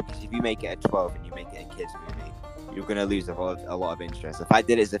 12 because if you make it a 12 and you make it a kids movie, you're going to lose a lot of interest. The fact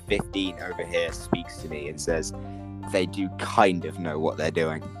that it's a 15 over here speaks to me and says they do kind of know what they're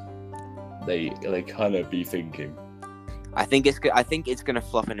doing. They kind of be thinking. I think it's good. I think it's going to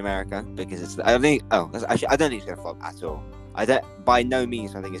flop in America because it's. I don't think it's going to flop at all. By no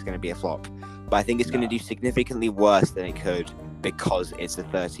means I think it's going to be a flop, but I think it's going to do significantly worse than it could because it's a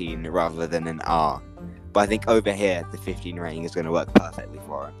 13 rather than an R. But I think over here the 15 rating is going to work perfectly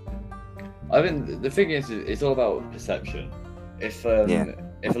for it. I think the thing is, it's all about perception. if Yeah.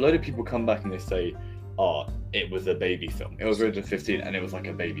 if a load of people come back and they say, "Oh, it was a baby film. It was rated 15, and it was like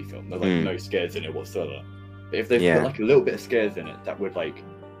a baby film. There's like no scares in it whatsoever." But if they put like a little bit of scares in it, that would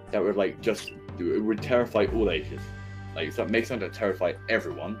just it would terrify all ages. Like, so make something that terrify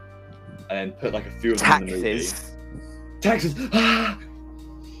everyone, and then put like a few of them in the movie. Taxes. Ah!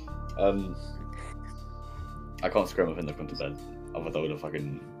 I can't scream up and they've gone to bed. Otherwise, I would have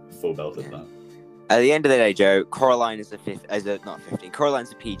fucking full belted that. At the end of the day, Joe, Coraline is not 15.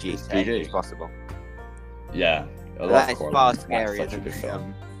 Coraline's a PG. It's As PG. as possible. Yeah, That is Coraline. far That's scarier such a good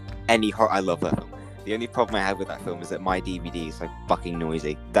film. than any horror. I love that film. The only problem I have with that film is that my DVD is like fucking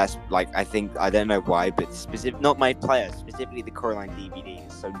noisy. That's like, I don't know why, but not my player, specifically the Coraline DVD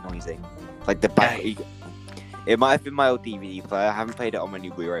is so noisy. Like the back, it might have been my old DVD player. I haven't played it on my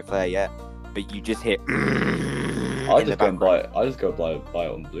new Blu-ray player yet, but you just hear. I just go and buy it. I just go buy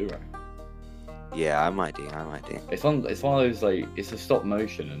it on Blu-ray. Yeah, I might do. It's one of those like, it's a stop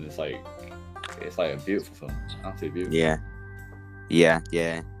motion and it's like a beautiful film. Absolutely beautiful. Yeah.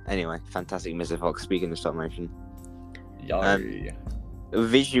 Anyway, fantastic Mr. Fox. Speaking of stop motion,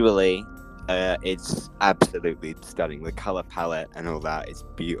 visually, it's absolutely stunning. The color palette and all that, it's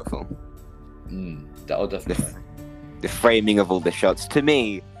beautiful. That'll definitely. The framing of all the shots, to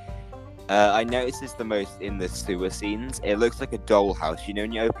me, I noticed this the most in the sewer scenes. It looks like a dollhouse. You know,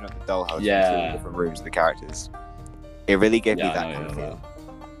 when you open up the dollhouse, you see all the different rooms of the characters. It really gave me that kind of feel.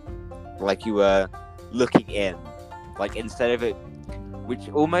 Like you were looking in, like instead of it, which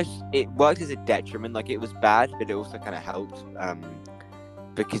almost it worked as a detriment. Like it was bad, but it also kind of helped,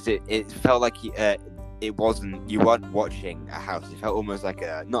 because it felt like you weren't watching a house. It felt almost like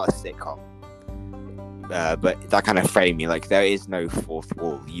not a sitcom, but that kind of framing. Like there is no fourth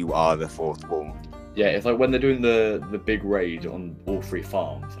wall. You are the fourth wall. Yeah, it's like when they're doing the big raid on all three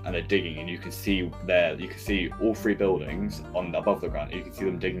farms and they're digging, and you can see all three buildings above the ground. You can see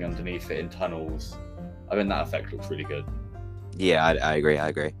them digging underneath it in tunnels. I mean, that effect looks really good. Yeah, I agree.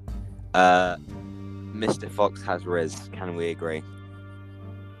 Mr. Fox has Riz. Can we agree?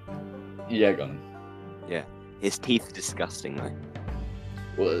 Yeah, gone. Yeah, his teeth are disgusting though.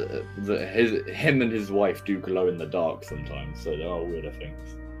 Well, him and his wife do glow in the dark sometimes, so there are weirder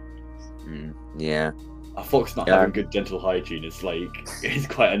things. Yeah. A fox not having good dental hygiene is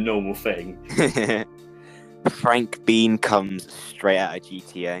quite a normal thing. Frank Bean comes straight out of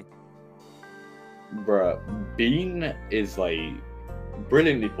GTA. Bruh, Bean is like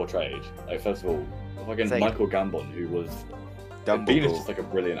brilliantly portrayed. Like, first of all, fucking Michael Gambon, who was Dumbledore. Bean is just like a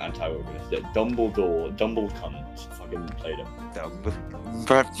brilliant antagonist. Yeah, Dumbledore fucking played him.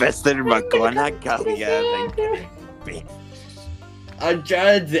 Professor McGonagall, yeah. I'm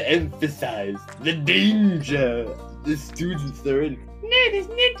trying to emphasize the danger the students are in. No, there's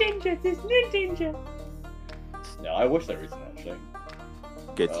no danger. Yeah, I watched that recently actually.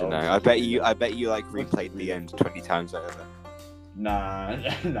 Good to know. I bet you like replayed the end 20 times over. Nah.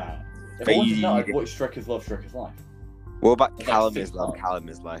 If But I wanted to know, I'd watch Shrekker's Love, Shrekker's Life. What about Callum is Love, Callum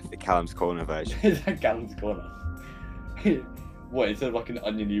is Life, the Callum's Corner version? Is that Callum's Corner? What, instead of like an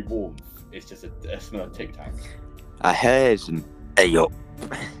oniony warmth, it's just a smell of Tic Tac. I heard an ayo.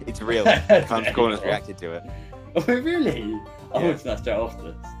 It's real. Callum's Corner's reacted to it. Oh, really? I Yeah. watched that straight after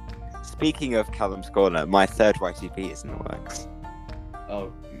this. Speaking of Callum's Corner, my third YTP is in the works.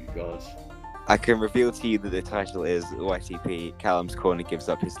 Oh, God. I can reveal to you that the title is YTP, Callum's Corner gives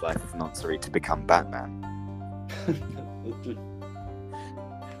up his life of Noncery to become Batman.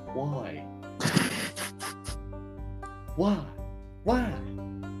 Why? Why?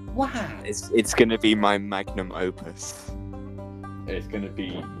 It's gonna be my magnum opus. It's gonna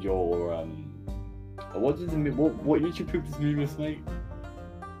be your what YouTube poop does Memeless make?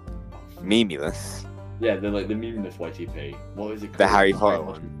 Memeless. Yeah, they're like the Memeless YTP. What is it called? The Harry Potter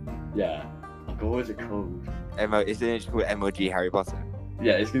one. Yeah. Like, what is it called? Isn't it called MOG Harry Potter?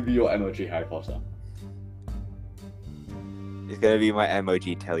 Yeah, it's gonna be your MOG Harry Potter. It's gonna be my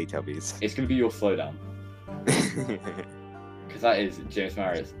MOG Teletubbies. It's gonna be your Slowdown. Because that is James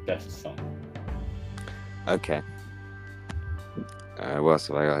Marriott's best song. Okay. What else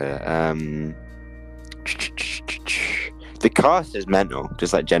have I got here? The cast is mental,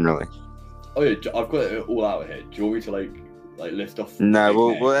 just like generally. Oh yeah, I've got it all out here. Do you want me to like list off? No,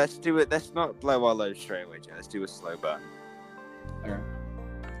 well, let's do it. Let's not blow our load straight away, Joe. Let's do a slow burn. Okay.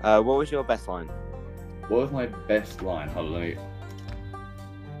 What was your best line? What was my best line? Hold on, let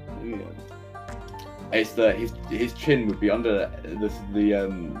me. It's his chin would be under it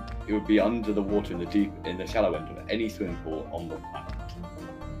would be under the water in the shallow end of any swimming pool on the planet.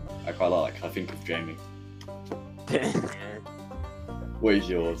 I quite like that 'cause I think of Jamie. What is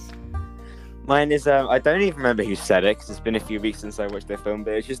yours? Mine is I don't even remember who said it because it's been a few weeks since I watched the film,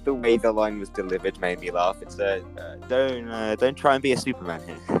 but it's just the way the line was delivered made me laugh. It's don't try and be a Superman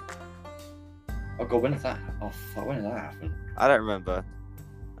here. Oh god, when did that? Oh fuck, when did that happen? I don't remember.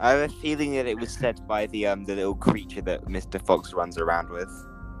 I have a feeling that it was said by the little creature that Mr. Fox runs around with.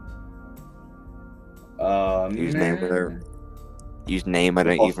 Whose name I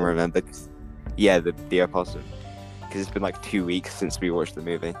don't Opossum. even remember. Yeah, the opossum. Because it's been like 2 weeks since we watched the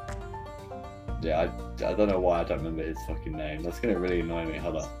movie. Yeah, I don't know why I don't remember his fucking name. That's gonna really annoy me.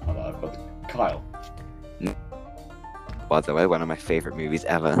 Hold on, I've got Kyle. By the way, one of my favourite movies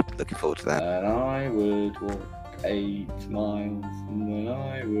ever. Looking forward to that. And I would walk 8 miles, and then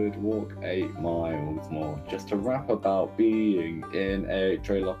I would walk 8 miles more just to rap about being in a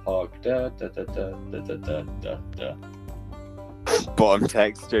trailer park. Da da da da da da da da da. Bottom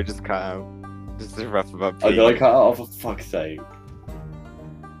text, Joe just cut out. Just to rough about I gotta cut out for fuck's sake.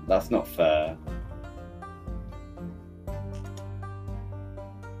 That's not fair.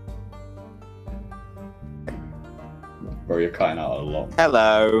 Bro, you're cutting out a lot.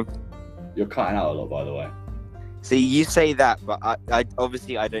 Hello. You're cutting out a lot, by the way. See, you say that, but I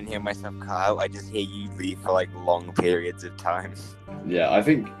obviously I don't hear myself cut out. I just hear you leave for like long periods of time. Yeah, I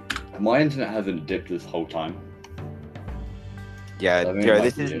think my internet hasn't dipped this whole time. Yeah, I mean, Joe, like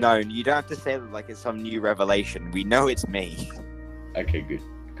this is you. known. You don't have to say it like it's some new revelation. We know it's me. Okay, good.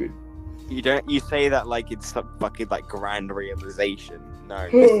 You say that like it's some fucking like grand realization. No,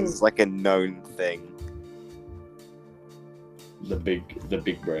 this is like a known thing. The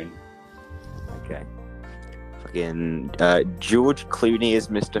big brain. Okay. Fucking George Clooney is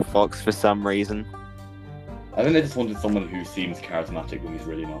Mr. Fox for some reason. I think they just wanted someone who seems charismatic when he's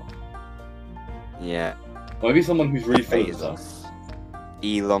really not. Yeah. Or maybe someone who's really full of stuff. Bezos.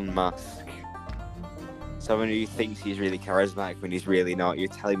 Elon Musk. Someone who thinks he's really charismatic when he's really not. You're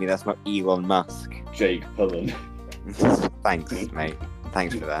telling me that's not Elon Musk. Jake Pullen. Thanks, mate.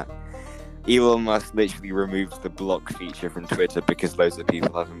 Thanks for that. Elon Musk literally removed the block feature from Twitter because loads of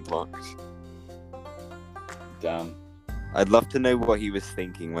people have him blocked. Damn. I'd love to know what he was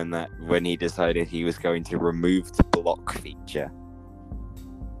thinking when he decided he was going to remove the block feature.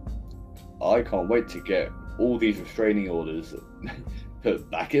 I can't wait to get all these restraining orders put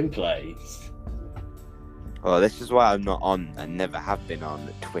back in place. Well, this is why I'm not on and never have been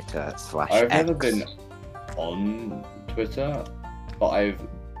on Twitter / I've never X. been on Twitter, but I've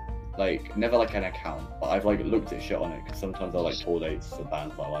never like an account, but I've like looked at shit on it because sometimes I like tour dates for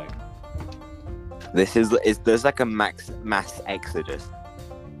bands I like. There's like a mass exodus.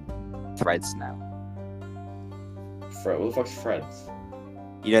 Threads now. What the fuck's Threads?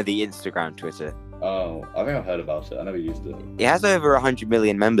 You know, the Instagram Twitter. Oh, I think I've heard about it. I never used it. It has over 100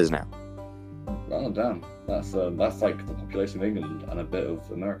 million members now. Oh damn, that's like the population of England and a bit of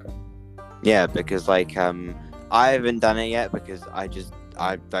America. Yeah, because like I haven't done it yet because I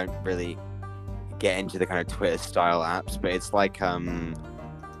don't really get into the kind of Twitter style apps, but it's like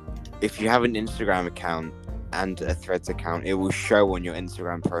if you have an Instagram account and a Threads account, it will show on your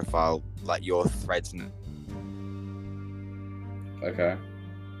Instagram profile like your Threads. Okay.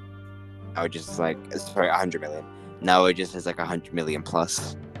 I would just like 100 million. Now it just has like 100 million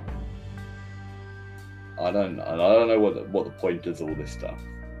plus. I don't know what the point is of all this stuff.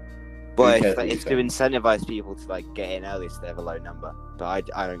 But cares what it's you to think? incentivize people to like get in early so they have a low number. But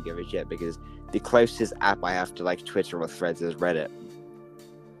I don't give a shit because the closest app I have to like Twitter or Threads is Reddit.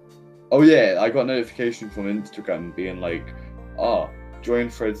 Oh yeah, I got a notification from Instagram being like, join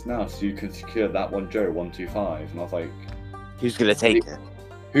Threads now so you can secure that one Joe 125. And I was like, Who's gonna take it?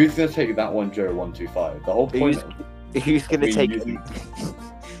 who's gonna take that one Joe 125? The whole point. Who's gonna me take? using-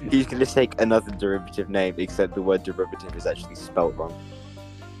 Who's gonna take another derivative name except the word derivative is actually spelled wrong?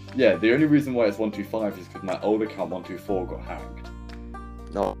 Yeah, the only reason why it's 125 is because my old account 124 got hacked.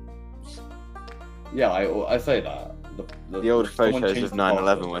 No, Yeah, I say that. the old someone photos changed of the 9/11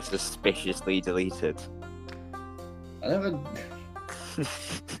 password. were suspiciously deleted. I never.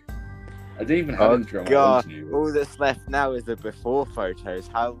 I didn't even have Oh Instagram. when I god! went to New York. All that's left now is the before photos.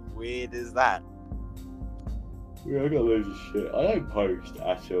 How weird is that? Yeah, I got loads of shit. I don't post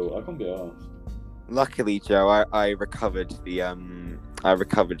at all. I can't be asked. Luckily, Joe, I recovered the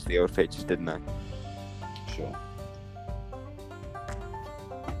old pictures, didn't I? Sure.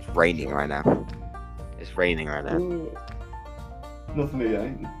 It's raining right now. It's raining right now. Not for me,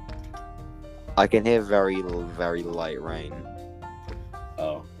 ain't. I can hear very light rain.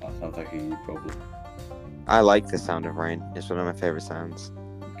 Oh, that sounds like a you problem. I like the sound of rain. It's one of my favorite sounds.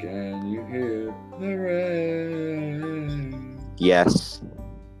 Can you hear the rain? Yes.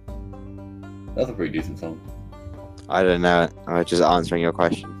 That's a pretty decent song. I don't know. I was just answering your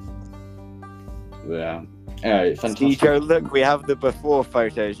question. Yeah. Anyway, See, fantastic. Joe, look, we have the before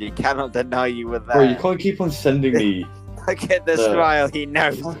photos. You cannot deny you were there. Bro, you can't keep on sending me. Look at the smile. He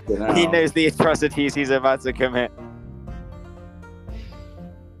knows. He knows the atrocities he's about to commit.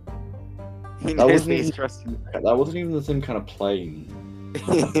 He That knows wasn't the even- atrocities. That wasn't even the same kind of plane.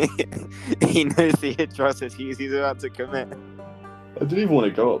 He knows the atrocities he's about to commit. I didn't even want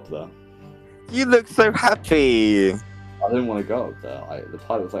to go up there. You look so happy. I didn't want to go up there. The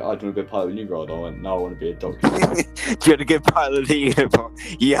pilot was like, "I do you want to be a pilot when you grow up?" I went, "No, I want to be a doctor." Do you want to get pilot of the uniform?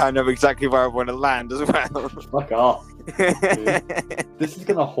 Yeah, I know exactly where I want to land as well. Fuck off. This is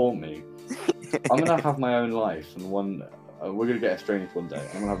gonna haunt me. I'm gonna have my own life, and we're gonna get estranged one day.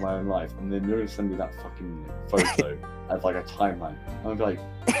 I'm gonna have my own life, and then you're gonna send me that fucking photo as like a timeline. I'm gonna be like,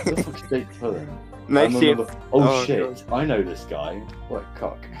 "What the fuck's Jake Cullen?" Next year, Oh, oh, shit! I know this guy. What a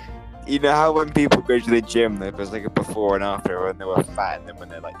cock. you know how when people go to the gym, there's like a before and after when they were fat and then when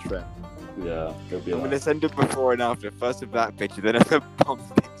they're like trim. Yeah, it'll be I'm like. gonna send a before and after. First of that picture, then of a bomb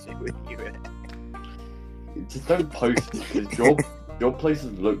picture with you in it. Just don't post it because your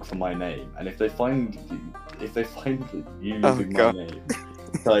places look for my name, and if they find you using Oh, my God. name,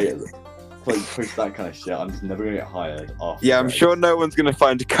 like post that kind of shit, I'm just never gonna get hired. After Yeah, I'm that. sure no one's gonna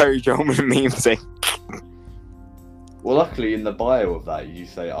find a Coach Ullman meme thing. Well, luckily in the bio of that, you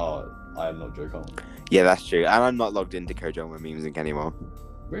say, "Oh, I am not Joe Cullen." Yeah, that's true. And I'm not logged into Coach Ullman memes Inc. anymore.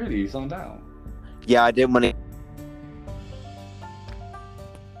 Really, you signed out? Yeah, I didn't want to.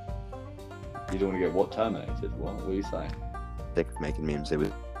 You don't want to get what terminated? What are you saying? Sick of making memes. It was.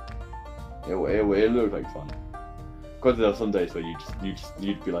 It looked like fun. Because there are some days where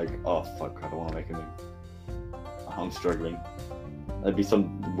you'd be like, "Oh fuck, I don't want to make a meme. I'm struggling." There'd be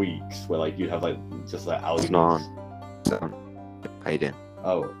some weeks where like you'd have like just like hours. It's not. So, how you doing?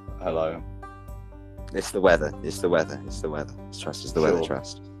 Oh, hello. It's the weather. It's the weather. It's the weather. Trust. It's the weather. Sure.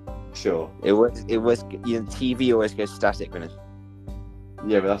 Trust. Sure. It was. You know, TV always goes static when it's.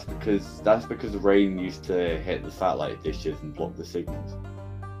 Yeah, but that's because rain used to hit the satellite dishes and block the signals.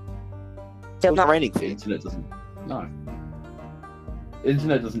 It's not raining. The internet doesn't. No.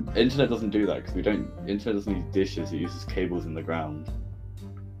 Internet doesn't do that because we don't. Internet doesn't use dishes. It uses cables in the ground.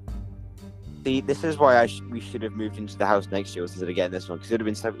 See, this is why we should have moved into the house next year instead of getting this one, because it would have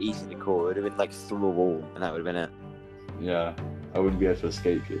been so easy to call. It would have been like through a wall, and that would have been it. Yeah, I wouldn't be able to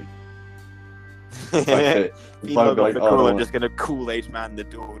escape you. If If I'd be like, the "Oh, I call, don't I'm want- just gonna Kool-Aid man the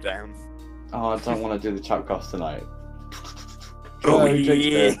door down. I don't want to do the chatcast tonight." Oh Joe, Jake's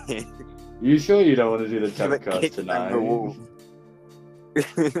yeah. there. You sure you don't want to do the Like chatcast kick down tonight? the wall.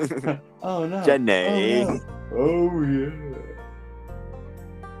 Oh no. Jenny. Oh, no. Oh yeah.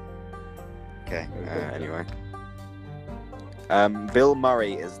 Okay. Anyway. Bill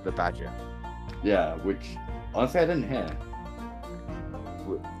Murray is the Badger. Yeah, which honestly I didn't hear.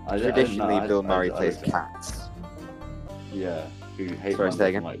 Traditionally, Bill Murray I plays don't- cats. Yeah, who hate Sorry, say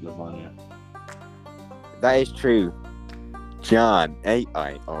again? like lasagna. That is true. John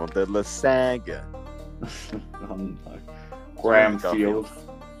AI on the Lasagna. No. Graham Field.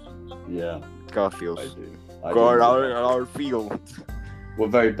 Garfield. Yeah, Garfield. I do. Our field. We're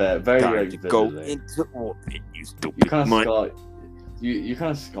very bad. Very Time like, to go vividly. into orbit, you You stupid kind of mutt. scarred. You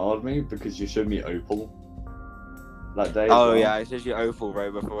kind of scarred me because you showed me Opal that day. as Oh well. yeah, I showed you Opal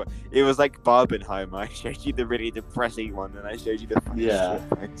right before. It was like Barbenheimer. I showed you the really depressing one, and I showed you the funny Yeah.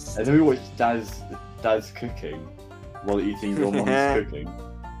 shit ones. And then we watched Dad's cooking while eating your mom's cooking.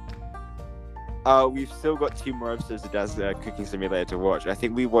 We've still got 2 more episodes of Dad's Cooking Simulator to watch. I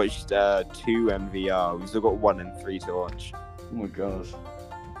think we watched 2 MVR. We've still got 1 and 3 to watch. Oh my god.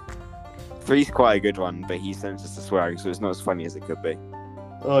 3's quite a good one, but he senses the swearing, so it's not as funny as it could be.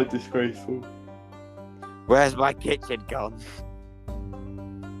 Oh, disgraceful. Where's my kitchen gone?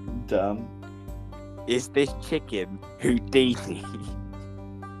 Damn. Is this chicken Houdini?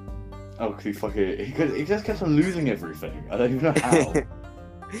 Oh, cause he just kept on losing everything. I don't even know how.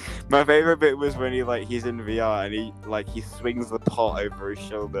 My favorite bit was when he's in VR and he swings the pot over his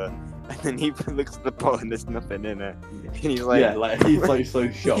shoulder, and then he looks at the pot and there's nothing in it, and he's like, yeah, like he's like so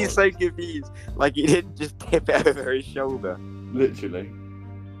shocked. he's so confused, like he didn't just tip it over his shoulder. Literally.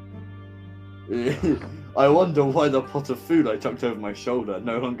 I wonder why the pot of food I tucked over my shoulder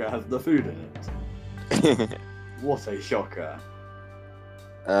no longer has the food in it. What a shocker.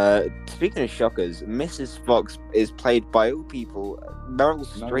 Speaking of shockers, Mrs. Fox is played by all people Meryl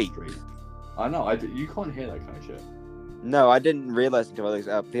Streep. I know. You can't hear that kind of shit. No, I didn't realize until I looked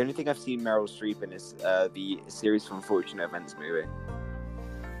it up. The only thing I've seen Meryl Streep in is the series from Fortunate Events movie.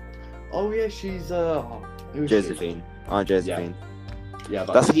 Oh yeah, she's who is Josephine. Aunt Josephine. she? Yeah,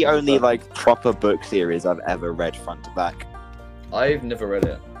 That's the only proper book series I've ever read front to back. I've never read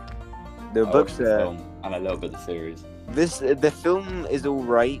it. The I books watched the are. film and a little bit of the series. The film is all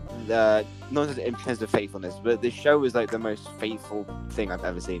right. Not in terms of faithfulness, but the show is like the most faithful thing I've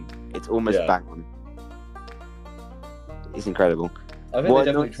ever seen. It's almost Yeah. bang on. It's incredible. I think What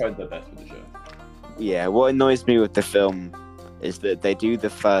they definitely annoys- tried their best with the show. Yeah, what annoys me with the film is that they do the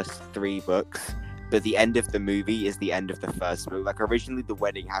first 3 books, but the end of the movie is the end of the first book. Like originally, the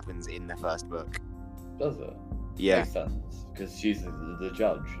wedding happens in the first book. Does it? Yeah, Makes sense because she's the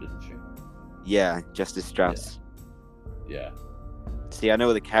judge, isn't she? yeah, Justice Strauss. Yeah. See, I know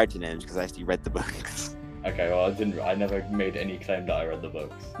all the character names because I actually read the books. Okay. Well, I never made any claim that I read the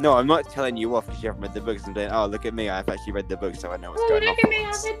books. No, I'm not telling you off because you haven't read the books. I'm saying, oh, look at me, I've actually read the books, so I know what's going on. For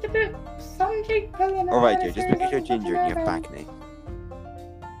once. read the book. Sanjay Pillin. All right, Joe. Just because you're ginger and you have acne.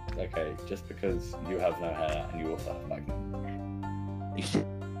 Okay, just because you have no hair and you also have acne. You should.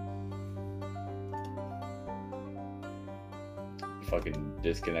 Fucking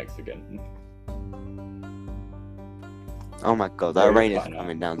disconnects again. Oh my god, Very that rain is fine now.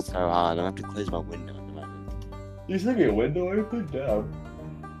 coming down so hard. I have to close my window at the moment. You leaving a window open now?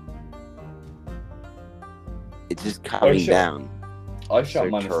 It's just coming shit. down. I shut So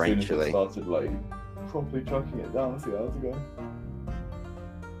mine as soon as it torrentially. started like properly chucking it down a few hours ago.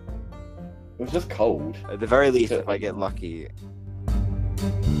 It was just cold. At the very least, So- if I get lucky.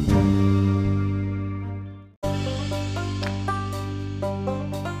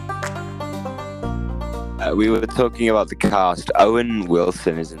 We were talking about the cast. Owen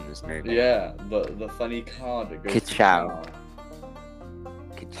Wilson is in this movie. Yeah, the funny car that goes. Ka-chow.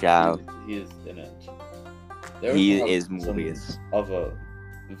 Ka-chow. He is in it. There He also have is some Morbius. Other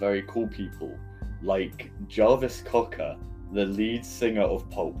very cool people like Jarvis Cocker, the lead singer of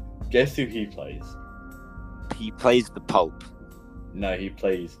Pulp. Guess who he plays? He plays the pulp. No, he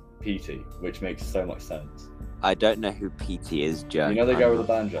plays Petey, which makes so much sense. I don't know who Petey is, Joe. You know the guy with the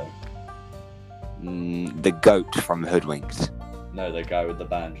banjo? The goat from Hoodwinked. No, the guy with the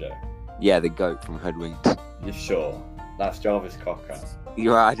banjo. Yeah, the goat from Hoodwinked. You sure? That's Jarvis Cocker.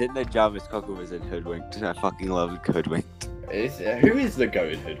 You're right, I didn't know Jarvis Cocker was in Hoodwinked. I fucking love Hoodwinked. Who is the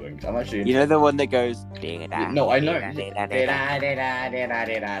goat in Hoodwinked? I'm actually. You know the one that goes. No, I know.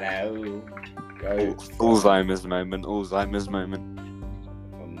 Goat Alzheimer's moment. Alzheimer's moment.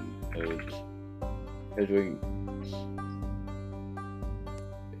 from Hoodwinked.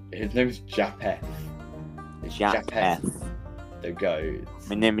 His name's Japheth. It's Japheth. the goat.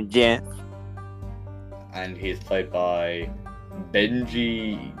 My name is Jeff. And he is played by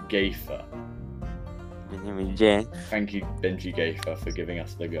Benji Gaither. My name is Jeff. Thank you, Benji Gaither, for giving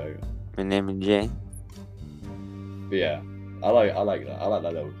us the goat. My name is Jeff. But yeah, I like that. I like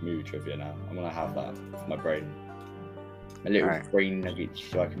that little movie trivia now. I'm gonna have that for my brain. My little Alright. brain nuggets,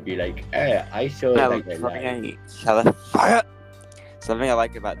 so I can be like, I saw like that. Fire. Something I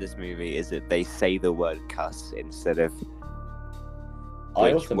like about this movie is that they say the word cuss instead of, I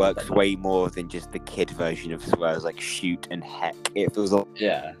which also works like- way more than just the kid version of swears like shoot and heck. It feels all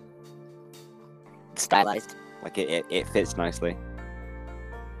Yeah, stylized. Like it fits nicely.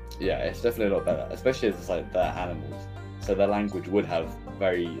 yeah, it's definitely a lot better, especially as it's like they're animals, so their language would have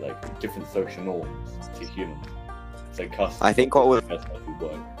very like different social norms to humans. So cuss. I think what would That's what we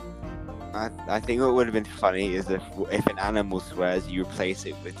want. I think what would have been funny is if an animal swears, you replace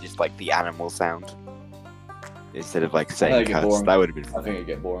it with just like the animal sound instead of like saying that'd get cuss. boring. That would have been I funny. think it'd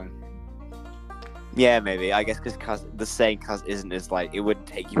get boring. Yeah, maybe. I guess because the saying cuss isn't as like it wouldn't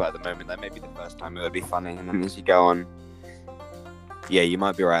take you out at the moment. Like maybe the first time it would be funny, and then as you go on, yeah, you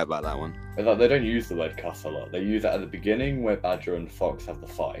might be right about that one. But like, they don't use the word cuss a lot. They use it at the beginning where Badger and Fox have the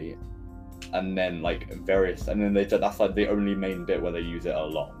fight, and then like various, and then that's like the only main bit where they use it a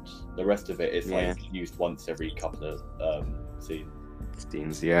lot. The rest of it is Yeah. like used once every couple of scenes.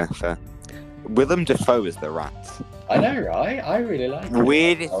 Scenes, yeah, fair. Willem Dafoe is the rat. I know, right? I really like it.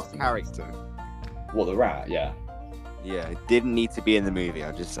 Weirdest Awesome. character. What, the rat? Yeah. Yeah, it didn't need to be in the movie.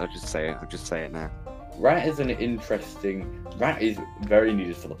 I'll just say it. I'll just say it now. Rat is an interesting. Rat is very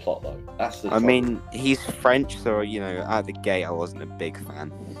needed for the plot, though. That's the. I trouble. mean, he's French, so you know, out the gate, I wasn't a big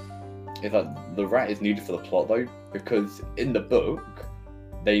fan. Is that the rat is needed for the plot, though, because in the book,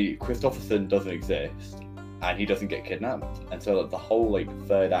 Christopherson doesn't exist, and he doesn't get kidnapped, and so like, the whole like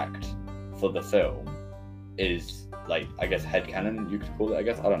third act for the film is like, I guess, headcanon, you could call it. I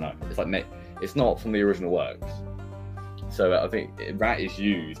guess, I don't know. It's like it's not from the original works. So I think rat is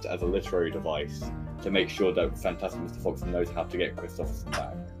used as a literary device to make sure that Fantastic Mr. Fox knows how to get Christopherson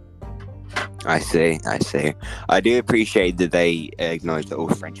back. I see. I do appreciate that they acknowledge that all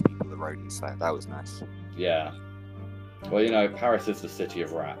French people are rodents. That was nice. Yeah. Well, you know, Paris is the city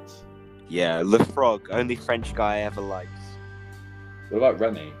of rats. Yeah, Le Frog, only French guy I ever liked. What about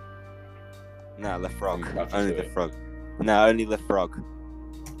Remy? No, Le Frog. Ratatouille. Only the frog. No, only the frog.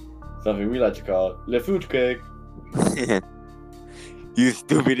 Something we like to call Le Food Cake. You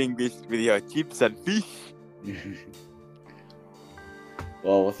stupid English with your chips and fish.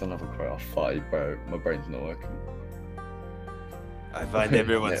 Well, what's another quote? Oh, fuck, bro. My brain's not working. I find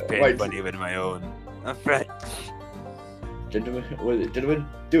everyone's Yeah, pain wait. funny with my own. I'm French. Gentlemen,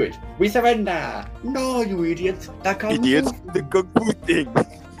 do it. We surrender. No, you idiots. The kung fu. Idiots, the kung fu thing.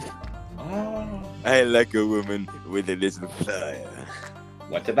 Ah. I like a woman with a little fire.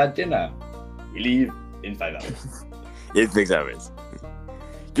 What about dinner? We leave in 5 hours. It's 6 hours.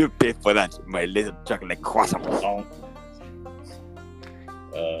 You pay for that, my little chocolate croissant. Oh.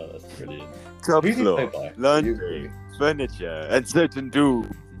 That's brilliant. Top Who's he floor, played by? laundry, furniture, and certain doom.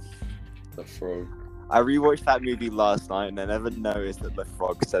 The frog. I rewatched that movie last night and I never noticed that the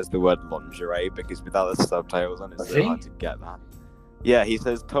frog says the word lingerie because without the subtitles on, it's Does so he? hard to get that. Yeah, he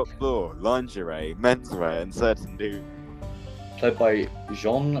says top floor, lingerie, menswear, and certain doom. Played by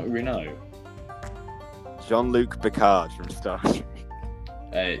Jean Reno. Jean-Luc Picard from Star Trek.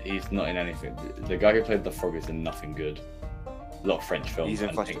 He's not in anything. The guy who played the frog is in nothing good. A lot of French films. He's in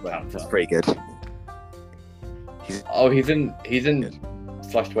and Flash Pink Away. Panther. That's pretty good. Oh, he's in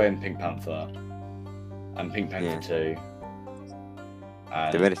Flashed Away and Pink Panther, and Pink Panther Yeah. 2,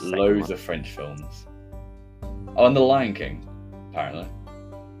 They made and a second loads one. of French films. Oh, and The Lion King, apparently.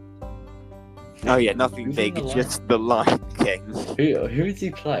 Oh yeah, nothing Who's big, in The just the Lion King. Who does he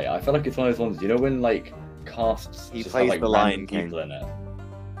play? I feel like it's one of those ones. You know when like casts He just plays have, like, the Lion random King. people in it.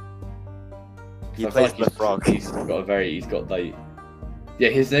 He I feel plays like the frog. He's got like. Yeah,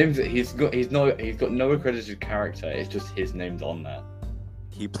 his name's he's got no accredited character. It's just his name's on there.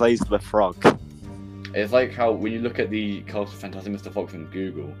 He plays the frog. It's like how when you look at the cast of Fantastic Mr. Fox on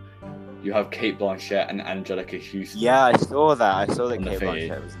Google, you have Kate Blanchett and Angelica Houston. Yeah, I saw that. I saw that On the Kate thingy.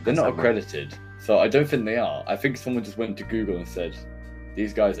 Blanchett was in They're this not somewhere. accredited, so I don't think they are. I think someone just went to Google and said,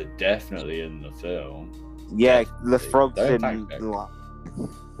 "These guys are definitely in the film." Yeah, the frog's Don't in. attack them.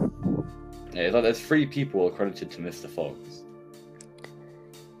 Yeah, it's like there's 3 people accredited to Mr. Fox.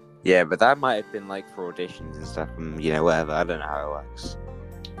 Yeah, but that might have been like for auditions and stuff, and whatever. I don't know how it works.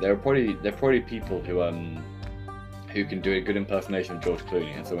 They're probably people who can do a good impersonation of George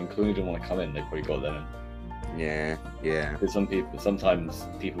Clooney, and so when Clooney didn't want to come in, they probably got them in. Yeah. Because sometimes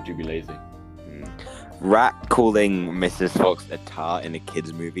people do be lazy. Rat calling Mrs. Fox a tart in a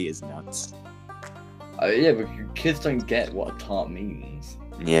kids movie is nuts. Yeah, but kids don't get what a tart means.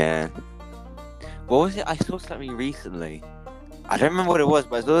 Yeah. What was it? I saw something recently. I don't remember what it was,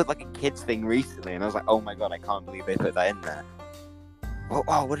 but I saw like a kids thing recently, and I was like, "Oh my god, I can't believe they put that in there."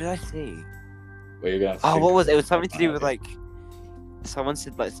 Oh, what did I see? Where you're gonna have to Oh, think what was it? It was about something to do that. with like someone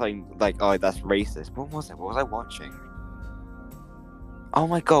said like something like, "Oh, that's racist." What was it? What was I watching? Oh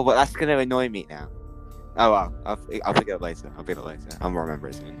my god, well that's gonna annoy me now. Oh well, I'll pick it up later. I'll remember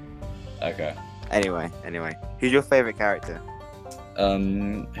it soon. Okay. Anyway, who's your favorite character?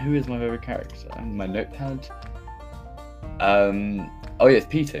 Who is my favorite character? My notepad. Oh yeah, it's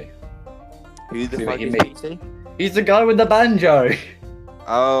Petey. Who the Who fuck he is made? Petey? He's the guy with the banjo.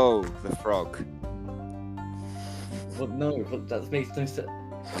 Oh, the frog. What? No, that makes no sense.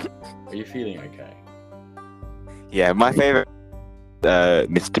 Are you feeling okay? Yeah, my favorite,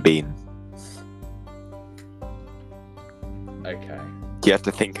 Mr. Bean. Okay. You have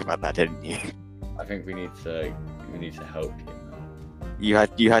to think about that, didn't you? I think we need to help you. You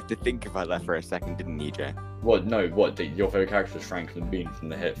had to think about that for a second, didn't you, Jay? What? No. What? Your favorite character is Franklin Bean from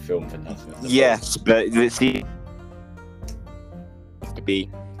the hit film Fantastic Mr. Fox? Yes, but see, Mr.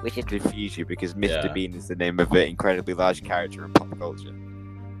 Bean, which is confuse you because Mr. Yeah. Bean is the name of an incredibly large character in pop culture.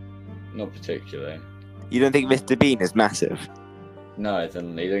 Not particularly. You don't think Mr. Bean is massive? No, it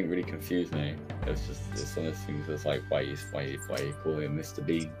didn't really confuse me. It's one of those things that's like, why you calling him Mr.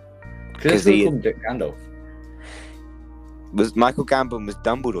 Bean? 'Cause Because he- he called him Dick Gandalf. Was Michael Gambon was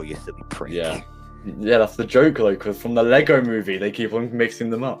Dumbledore, you silly prick? Yeah. Yeah, that's the joke, like, because from the Lego movie, they keep on mixing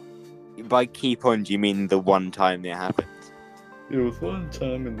them up. By keep on, do you mean the one time it happened? It was one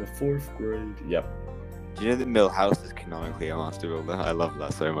time in the 4th grade. Yep. Do you know that Milhouse is canonically a master builder? I love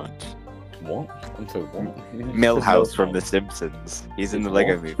that so much. What? I'm so what? Milhouse from The Simpsons. He's in the He's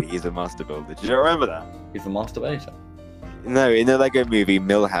Lego what? movie. He's a master builder. Did you remember that? He's a masturbator. No, in the Lego movie,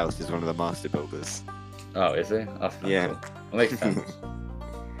 Milhouse is one of the master builders. Oh, is he? That's kinda Yeah. cool. That makes sense.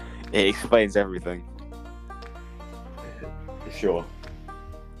 It explains everything. Sure.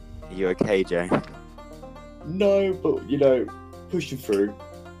 Are you okay, Joe? No, but, pushing through.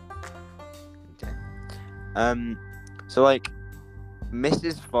 So like,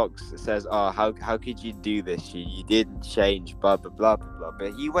 Mrs. Fox says, "Oh, how could you do this? You didn't change, blah blah blah blah blah."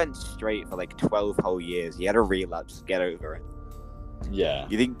 But he went straight for like 12 whole years. He had a relapse. Get over it. Yeah.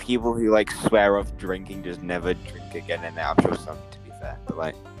 You think people who like swear off drinking just never drink again? And I'm sure some, to be fair, but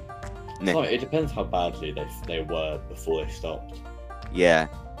like, No, it depends how badly they were before they stopped. yeah,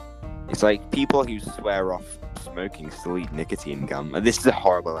 it's like people who swear off smoking still eat nicotine gum. This is a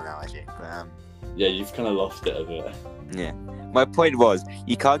horrible analogy, but Yeah, you've kind of lost it a bit. yeah. My point was,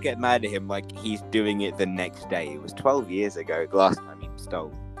 you can't get mad at him like he's doing it the next day. It was 12 years ago, the last time he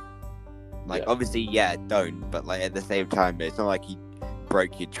stole. Like, Yeah. obviously, yeah, don't, but like at the same time, it's not like he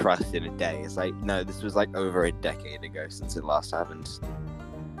broke your trust in a day. It's like, no, this was like over a decade ago since it last happened.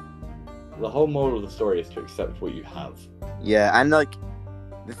 The whole moral of the story is to accept what you have. Yeah, and like,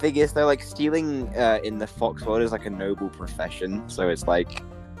 the thing is, though, like, stealing in the Fox world is like a noble profession, so it's like,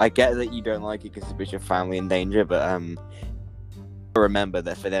 I get that you don't like it because it puts your family in danger, but remember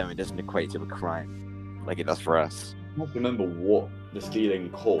that for them it doesn't equate to a crime like it does for us. You have to remember what the stealing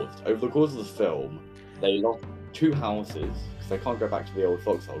caused. Over the course of the film, they lost 2 houses because they can't go back to the old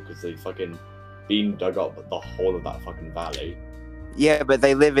foxhole because they've fucking been dug up the whole of that fucking valley. Yeah, but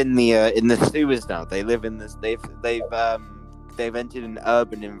they live in the sewers now. They live in this. They've entered an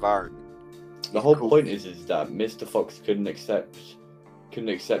urban environment. The whole point is that Mr. Fox couldn't accept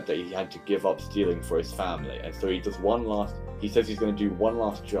that he had to give up stealing for his family, and so he says he's going to do one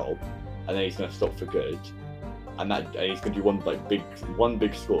last job, and then he's going to stop for good, and he's going to do one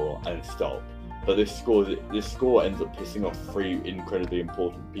big score and stop. But this score ends up pissing off 3 incredibly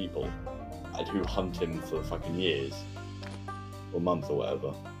important people, and who hunt him for fucking years or months or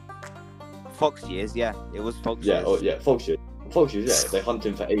whatever. Fox years, yeah, it was Fox Yeah, years. Fox years. Yeah, they hunt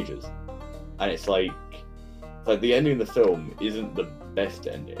him for ages, and it's like the ending of the film isn't the best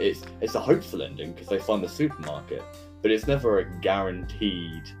ending. It's a hopeful ending because they find the supermarket, but it's never a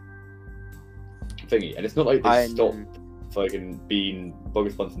guaranteed thingy. And it's not like they stop fucking being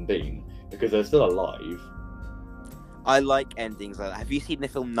Bogus Bunsen Bean because they're still alive. I like endings like that. Have you seen the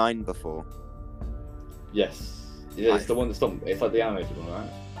film 9 before? Yes, yeah, it's the one that's not. It's like the animated one, right?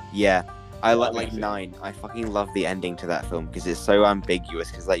 Yeah, I like haven't seen it. 9. I fucking love the ending to that film because it's so ambiguous.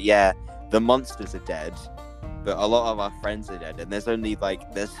 Because like, yeah, the monsters are dead, but a lot of our friends are dead, and there's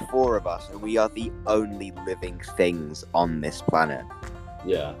 4 of us, and we are the only living things on this planet.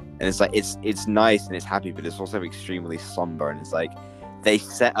 Yeah. And it's like it's nice and it's happy, but it's also extremely somber. And it's like they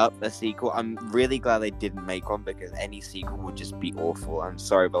set up a sequel. I'm really glad they didn't make one because any sequel would just be awful. I'm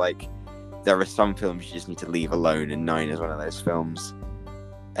sorry, but like there are some films you just need to leave alone, and 9 is one of those films.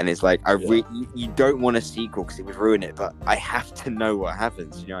 And it's like you don't want a sequel because it would ruin it, but I have to know what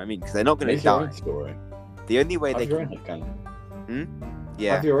happens. You know what I mean? Because they're not going to Make your die. own story. The only way Have they your can, own headcanon.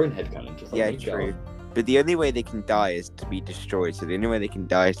 yeah, Have your own headcanon. Just like yeah, make it true. up. But the only way they can die is to be destroyed. So the only way they can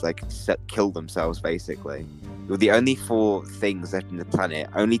die is to, like kill themselves, basically. You're the only 4 things left on the planet.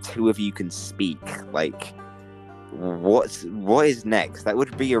 Only 2 of you can speak. Like, what is next? That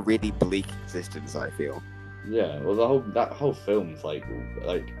would be a really bleak existence, I feel. Yeah, well, that whole film's like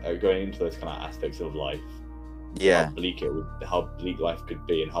going into those kind of aspects of life. Yeah. How bleak life could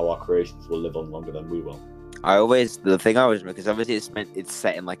be, and how our creations will live on longer than we will. Because obviously it's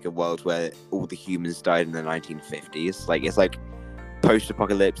set in like a world where all the humans died in the 1950s. Like it's like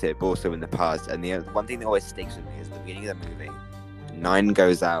post-apocalyptic, but also in the past. And the one thing that always sticks with me is the beginning of the movie. 9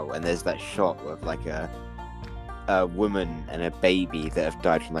 goes out, and there's that shot of like a woman and a baby that have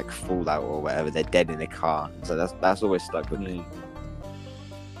died from like fallout or whatever. They're dead in a car. So that's always stuck with me.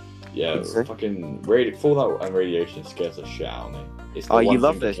 Yeah, Think so? fucking fallout and radiation scares the shit out of me. It's the Oh, you one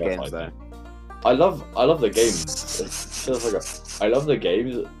love thing that those games terrifies though. me. I love the games. I love the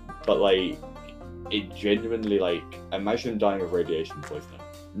games, but like it genuinely like imagine dying of radiation poisoning.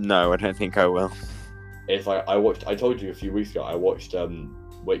 No, I don't think I will. It's like I told you a few weeks ago I watched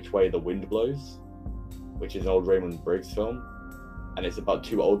Which Way the Wind Blows, which is an old Raymond Briggs film, and it's about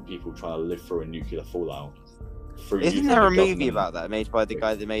 2 old people trying to live through a nuclear fallout. Isn't there a movie about that made by the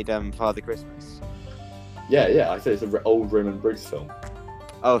guy that made Father Christmas? Yeah. I said it's an old Raymond Briggs film.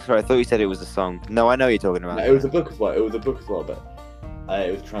 Oh, sorry. I thought you said it was a song. No, I know what you're talking about. No, it was a book as well. But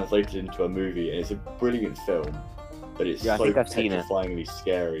it was translated into a movie, and it's a brilliant film. But it's Yeah, I so think I've seen it. petrifyingly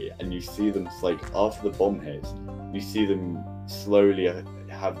scary, and you see them like after the bomb hits, you see them slowly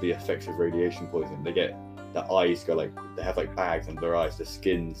have the effects of radiation poisoning. They get their eyes go like they have like bags under their eyes. The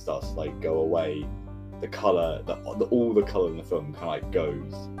skin starts to like go away. The color, all the color in the film kind of like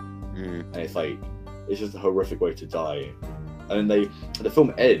goes, and it's just a horrific way to die. And then the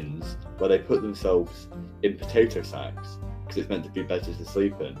film ends where they put themselves in potato sacks because it's meant to be better to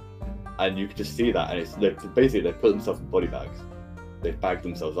sleep in, and you can just see that, and they put themselves in body bags, they've bagged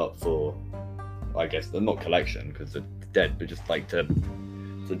themselves up for, I guess, they're not collection because they're dead, but just like to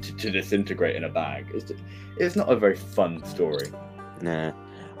disintegrate in a bag. It's not a very fun story. No.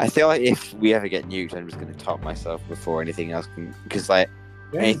 I feel like if we ever get nuked, I'm just going to top myself before anything else can... Because, like,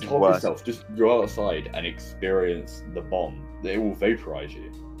 Yeah, anything top worse. yourself. Just go outside and experience the bomb. It will vaporize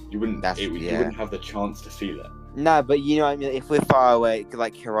you. You wouldn't have the chance to feel it. No, but you know what I mean? If we're far away,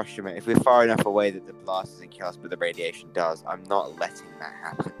 like Hiroshima, if we're far enough away that the blast doesn't kill us, but the radiation does, I'm not letting that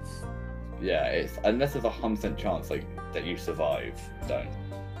happen. Yeah, it's unless there's a 100% chance like that you survive. Don't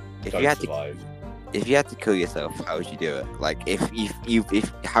survive. If you had to kill yourself, how would you do it? Like, if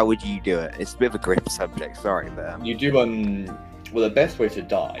how would you do it? It's a bit of a grim subject, sorry, but You do well, the best way to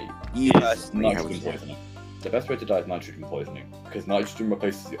die you is personally, how would nitrogen you do it? poisoning. The best way to die is nitrogen poisoning because nitrogen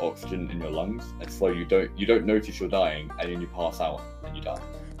replaces the oxygen in your lungs, and so you don't notice you're dying, and then you pass out and you die.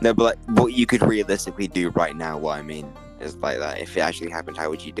 No, but like, what you could realistically do right now, what I mean, is like that. If it actually happened, how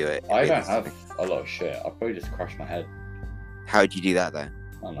would you do it? I don't have a lot of shit. I'd probably just crash my head How would you do that though?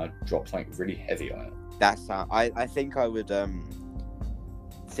 and I'd drop something really heavy on it. That's how I think I would.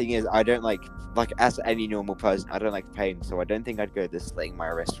 Thing is, I don't like as any normal person, I don't like pain, so I don't think I'd go the slitting my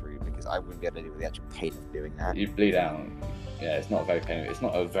wrist route because I wouldn't be able to deal with the actual pain of doing that. You bleed out. Yeah, it's not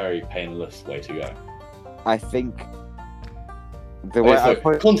a very painless way to go. I think the way I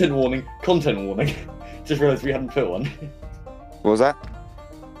put... Content warning. Just realised we hadn't put one. What was that?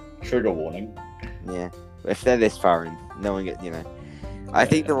 Trigger warning. Yeah, if they're this far in, no one gets, I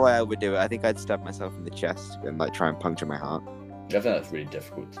think the way I would do it, I think I'd stab myself in the chest and like try and puncture my heart. I think that's really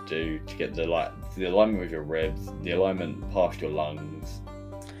difficult to do, to get the alignment with your ribs, the alignment past your lungs.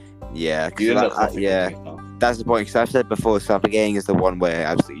 Yeah, You end up because that's the point. Because I've said before, suffocating is the one way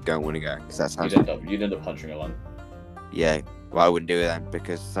I absolutely don't want to go. Because that sounds... You'd end up punching a lung. Yeah, well, I wouldn't do it then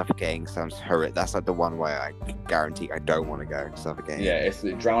because suffocating sounds horrific. That's like the one way I guarantee I don't want to go. Suffocating. Yeah,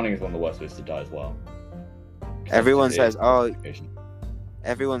 drowning is one of the worst ways to die as well. Everyone says, oh,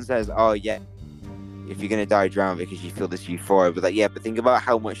 yeah, if you're gonna die, drown because you feel this euphoria. But like, yeah, but think about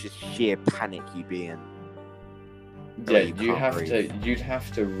how much just sheer panic you'd be in. Yeah, you'd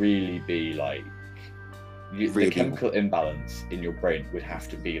have to really be like, the chemical imbalance in your brain would have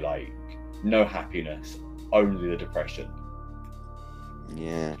to be like no happiness, only the depression.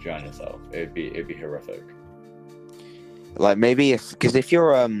 Yeah, To drown yourself, it'd be horrific. Like maybe if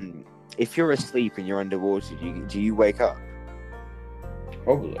you're asleep and you're underwater, do you wake up?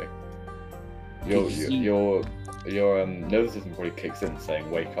 Probably. Your nervous system probably kicks in saying,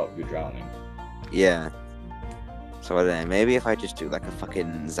 "Wake up, you're drowning." Yeah. So I don't know. Maybe if I just do like a fucking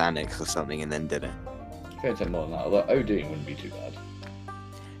Xanax or something and then did it. I think it's more than that. Although ODing wouldn't be too bad.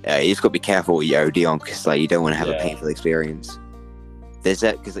 Yeah, you just got to be careful what you OD on because like you don't want to have a Yeah. painful experience. There's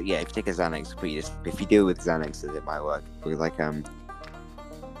that because if you take a Xanax, if you deal with Xanax, it might work. With like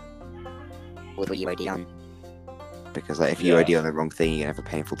with what you OD on. Because like if you OD on the wrong thing, you're gonna have a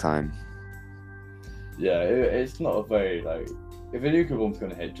painful time. Yeah, it's not a very like. If a nuclear bomb's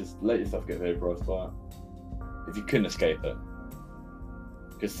gonna hit, just let yourself get vaporized by it. If you couldn't escape it,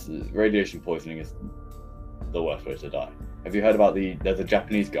 because radiation poisoning is the worst way to die. Have you heard about there's a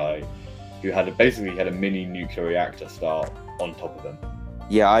Japanese guy who had a mini nuclear reactor start on top of him.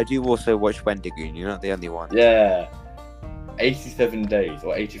 Yeah, I do also watch Wendigoon. You're not the only one. Yeah. 87 days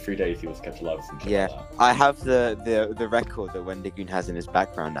or 83 days he was kept alive or some shit Yeah. like I have the record that Wendigoon has in his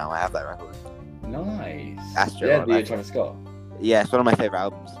background now. I have that record. that. Nice. Astro Yeah, World, the I- Travis Scott. Yeah, it's one of my favorite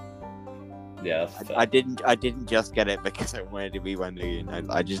albums. Yeah, that's fair. I didn't just get it because I wanted to be Wendigoon.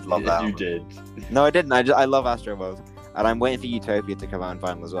 I just love that. You album. did. No, I didn't. I love Astro World, and I'm waiting for Utopia to come out in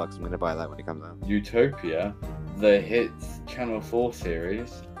vinyl as well because I'm gonna buy that when it comes out. Utopia, the hits Channel 4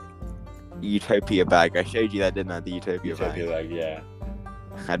 series. Utopia bag. I showed you that, didn't I? The Utopia Utopia, bag. like, yeah,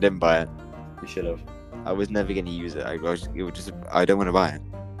 I didn't buy it. you should have. I was never gonna use it. I don't want to buy it.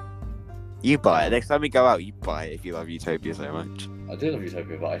 You buy it next time we go out. You buy it if you love Utopia so much. I do love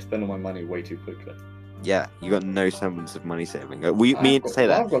Utopia, but I spend all my money way too quickly. Yeah, you got no semblance of money saving. Me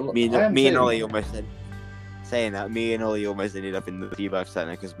and Ollie almost said, saying that. Me and Ollie almost ended up in the Sea Life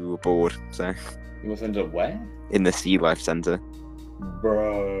Centre because we were bored. So You must end up where? in the Sea Life Centre,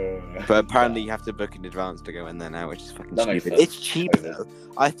 Bro. but apparently you have to book in advance to go in there now, which is fucking That makes stupid. sense. It's cheap COVID. though.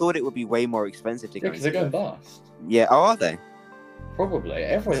 I thought it would be way more expensive to Yeah, go. because they're going into. bust. Yeah, oh, are they? Probably.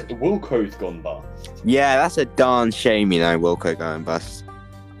 Wilco's gone bust. Yeah, that's a darn shame, Wilco going bust.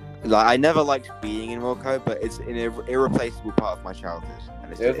 Like, I never liked being in Wilco, but it's an irreplaceable part of my childhood.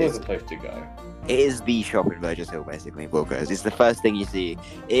 And There's always a place to go. it is the shop in Burgess Hill, basically, Wilco's. It's the first thing you see.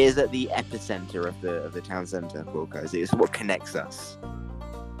 It is at the epicenter of the town centre, Wilco's. It's what connects us.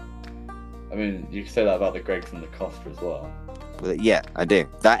 I mean, you can say that about the Greggs and the Costa as well. But yeah, I do.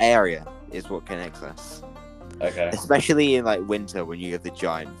 That area is what connects us, Okay. especially in like winter when you have the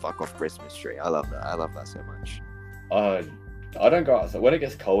giant fuck off Christmas tree. I love that. I love that so much. I don't go outside. When it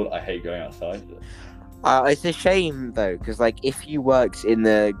gets cold, I hate going outside. It's a shame though, because like if you worked in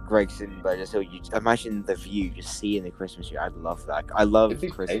the Gregson Burgess Hill, you imagine the view, just seeing the Christmas tree. I'd love that. I love It'd be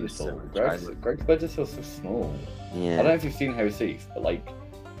Christmas so painful. much. Greg's Burgess Hill's so small. I don't Yeah, know if you've seen Harry Seas, but like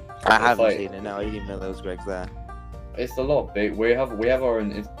I haven't like- seen it. No, I didn't even know there was Greg's there. it's a lot big. We have our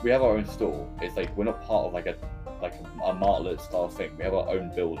own store. It's like we're not part of like a Martlet style thing. We have our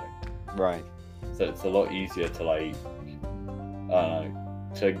own building, Right. so it's a lot easier to like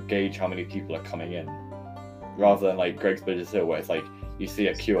to gauge how many people are coming in, rather than like Greg's Burgess Hill, where it's like you see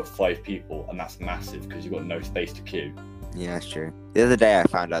a queue of 5 people and that's massive because you've got no space to queue. Yeah, that's true. The other day I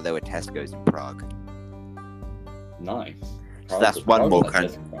found out there were Tesco's in Prague. Nice. So that's one more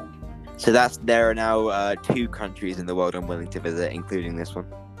Prague's country. not Tesco. So there are now 2 countries in the world I'm willing to visit, including this one.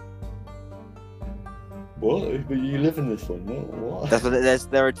 What? But you live in this one? What? That's what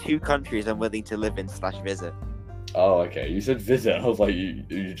there are 2 countries I'm willing to live in / visit. Oh, okay. You said visit. I was like,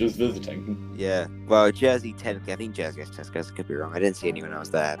 you're just visiting. Yeah. Well, Jersey technically, I think Jersey has Tesco's. I could be wrong. I didn't see anyone else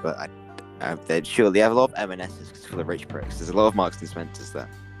there, but they have a lot of M&S's because for the rich pricks. There's a lot of Marks and Spencers there.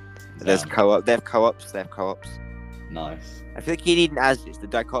 There's Damn. co-op. They have co-ops. Nice. I feel like you need an Asda. It's the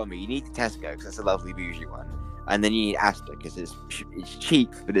dichotomy. You need the Tesco because that's a lovely bougie one, and then you need Asda because it's cheap,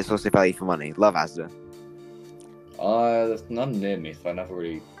 but it's also value for money. Love Asda. There's none near me, so I never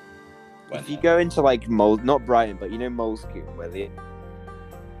really went If you there. go into like not Brighton, but you know Molescoombe, where the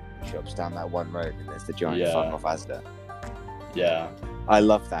shops down that one road, and there's the giant Yeah. fuck off Asda. Yeah. I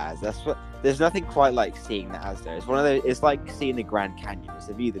love that Asda. That's what. There's nothing quite like seeing the Asda. It's one of those. It's like seeing the Grand Canyon. It's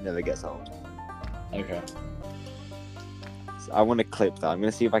a view that never gets old. Okay. So I want to clip that. I'm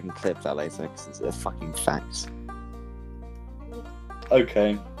gonna see if I can clip that later because it's a fucking fact.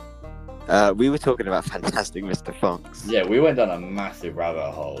 Okay. We were talking about Fantastic Mr. Fox. Yeah, we went down a massive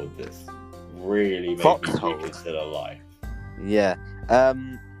rabbit hole that's really made me Foxhole. reconsider life. Yeah.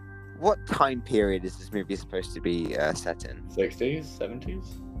 What time period is this movie supposed to be set in? 60s, 70s.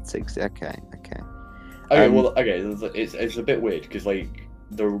 60. Okay. Okay, Um, well, okay, it's a bit weird because like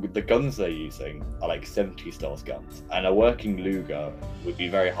the guns they're using are like 70s style guns, and a working Luger would be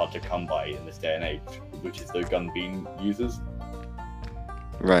very hard to come by in this day and age, which is the gun Bean uses.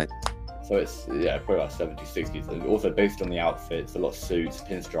 Right. So it's probably about 70s, 60s, and also based on the outfits, a lot of suits,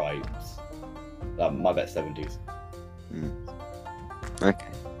 pinstripes. My bet 70s. Okay.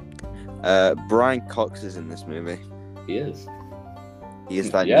 Brian Cox is in this movie. He is. He is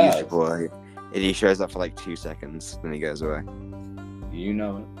that Yeah, news boy. And he shows up for like 2 seconds, then he goes away. You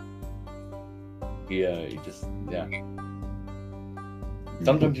know it. He just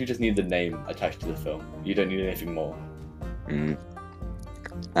Sometimes you just need the name attached to the film. You don't need anything more. Mm.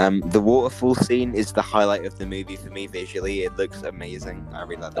 The waterfall scene is the highlight of the movie for me visually. It looks amazing. I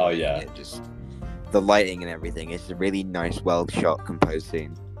really like that. Oh, movie. yeah. It just the lighting and everything. It's a really nice, well shot, composed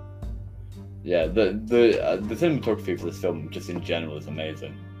scene. Yeah, the cinematography for this film just in general is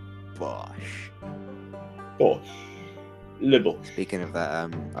amazing. Bosh. Oh, Libel. Speaking of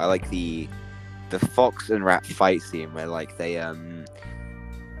that, I like the fox and rat fight scene where like they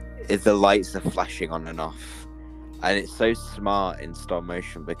the lights are flashing on and off, and it's so smart in stop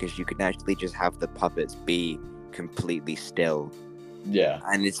motion because you can actually just have the puppets be completely still, Yeah.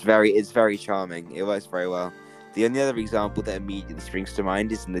 and it's very charming. It works very well. The only other example that immediately springs to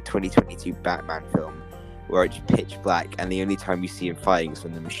mind is in the 2022 Batman film, where it's pitch black, and the only time you see him fighting is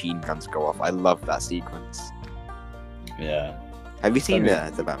when the machine guns go off. I love that sequence. Yeah. Have you seen I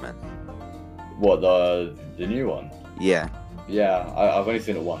the Batman? What, the new one? Yeah. Yeah, I've only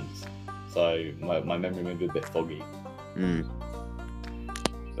seen it once, so my memory may be a bit foggy. Mm.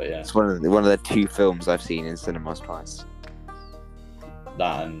 But yeah, It's one of the 2 films I've seen in cinemas twice.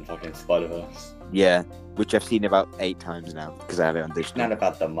 that and fucking Spider-Verse. Yeah, which I've seen about 8 times now because I have it on It's digital. not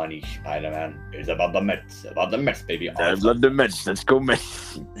about the money, Spider-Man. It's about the Mets. About the Mets, baby. London Mets, let's go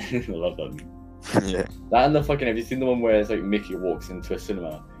Mets. I love that. Yeah. That and the fucking. Have you seen the one where it's like Mickey walks into a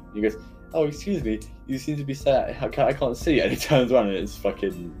cinema? He goes, "Oh, excuse me, you seem to be sad. I can't see." And he turns around and it's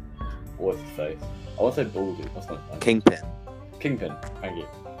fucking. What's his face? I want to say Baldy. That's not bad. Kingpin. Kingpin. Thank you.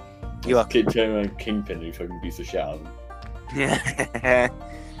 You are. Keep turning around Kingpin, you fucking piece of shit. Out of him. Yeah.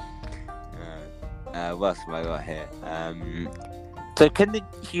 What else have I got here? So can the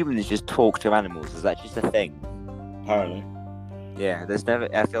humans just talk to animals? Is that just a thing? Apparently. Yeah, there's never.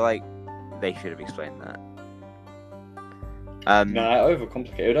 I feel like they should have explained that. No, it would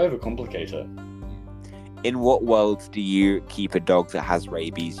overcomplicate it. In what world do you keep a dog that has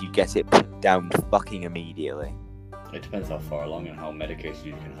rabies? You get it put down fucking immediately. It depends how far along and how medicated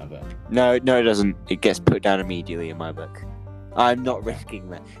you can have it. No, it doesn't. It gets put down immediately in my book. I'm not risking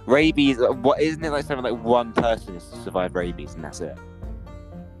that. Rabies, what isn't it like something like one person is to survive rabies and that's it?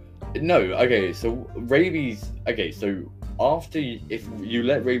 No, okay, so rabies. Okay, so if you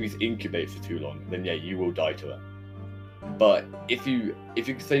let rabies incubate for too long, then yeah, you will die to it. But if you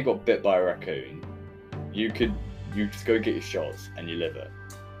say you got bit by a raccoon, you just go get your shots and you live it.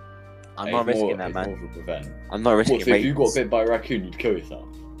 I'm not risking that, it's man. more to prevent. I'm not risking What, so if you got rabies. bit by a raccoon, you'd kill yourself?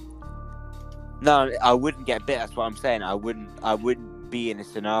 No, I wouldn't get bit. That's what I'm saying. I wouldn't be in a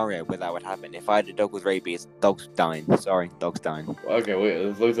scenario where that would happen. If I had a dog with rabies, dog's dying. Sorry, dog's dying. Okay, wait,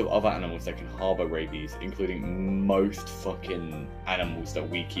 there's loads of other animals that can harbour rabies, including most fucking animals that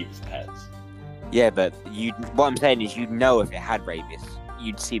we keep as pets. Yeah, but what I'm saying is, you'd know if it had rabies.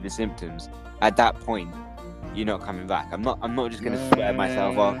 You'd see the symptoms. At that point, you're not coming back. I'm not just gonna swear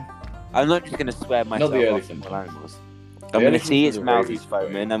myself off. I'm not just gonna swear myself early off symptoms. on animals. The I'm early gonna see symptoms its of mouth rabies, is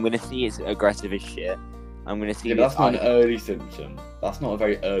foaming. bro. I'm gonna see it's aggressive as shit. I'm gonna see. Yeah, but that's not an its early symptom. That's not a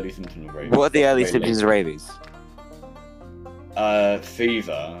very early symptom of rabies. What are the That's early very symptoms late. of rabies?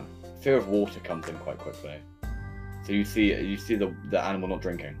 Fever. Fear of water comes in quite quickly. So you see the animal not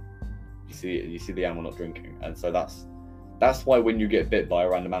drinking. You see the animal not drinking, and so that's why when you get bit by a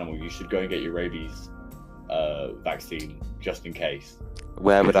random animal, you should go and get your rabies vaccine just in case.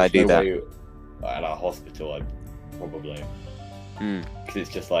 Where would I do that? At a hospital, I'd probably. Hmm. Because it's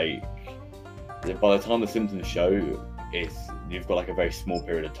just like by the time the symptoms show, you've got like a very small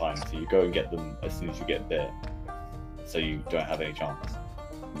period of time, so you go and get them as soon as you get bit, so you don't have any chance.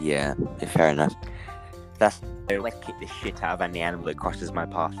 Yeah, fair enough. Let's kick the shit out of any animal that crosses my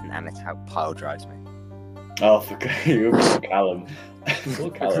path, and that's how pile drives me. Oh, for you, poor Callum. Poor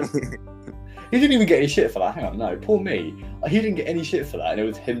Callum. He didn't even get any shit for that. Hang on, no, poor me. He didn't get any shit for that, and it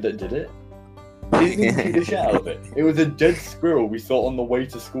was him that did it. He didn't even kick the shit out of it. It was a dead squirrel we saw on the way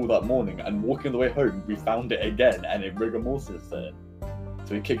to school that morning, and walking on the way home, we found it again, and it rigor mortis there.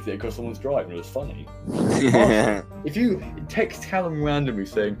 So he kicked it across someone's drive, and it was funny. If you text Callum randomly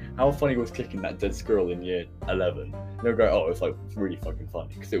saying how funny was kicking that dead squirrel in year 11, they'll go, oh, it's like really fucking funny,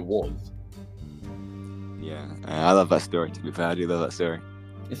 because it was. Yeah, I love that story. To be fair, I do love that story.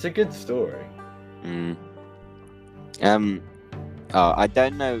 It's a good story. Oh, I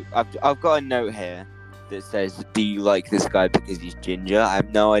don't know. I've got a note here that says, "Do you like this guy because he's ginger?" I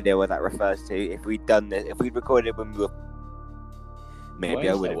have no idea what that refers to. If we'd recorded it when we were, maybe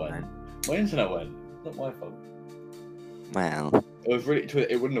I would have known. My internet went. Not my fault. Well, It was really.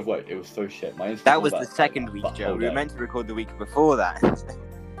 It wouldn't have worked. It was so shit. My internet. that was the second week, that Joe. whole We were day. meant to record the week before that.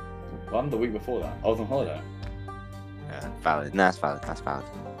 Well, I'm the week before that. I was on holiday. Yeah, valid. No, that's valid. That's valid.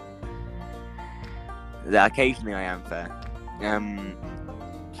 Yeah, occasionally I am fair.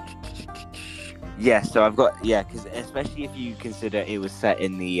 Yeah, so I've got because especially if you consider it was set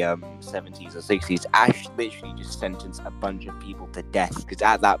in the 70s or 60s, Ash literally just sentenced a bunch of people to death because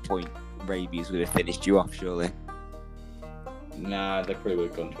at that point rabies would have finished you off, surely. Nah, they probably would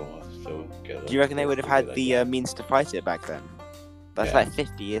have gone to a hospital. Do you reckon they would have had the means to fight it back then? That's Yeah. like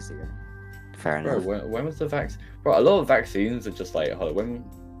 50 years ago. Fair Bro, enough. when was the vaccine? Bro, a lot of vaccines are just like, hold on,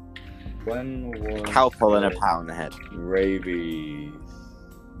 when was Calpol and a pat on the head. rabies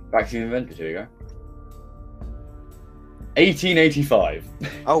vaccine invented? Here we go. 1885.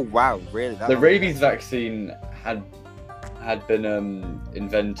 Oh wow, really? That The long rabies ago? vaccine had been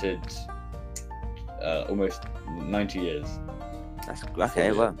invented almost 90 years. That's before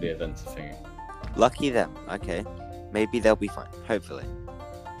okay. Well, the events of thingy. lucky them. Okay, maybe they'll be fine. Hopefully.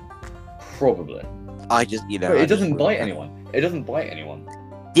 Probably. I just Bro, it doesn't bite anyone. It doesn't bite anyone.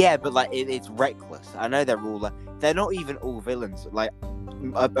 Yeah, but like it's reckless. I know they're all they're not even all villains. Like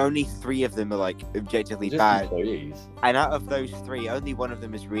only 3 of them are like objectively Just bad, employees. and out of those 3, only one of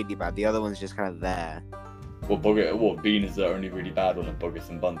them is really bad. The other one's just kind of there. Bean is the only really bad one, and Bogus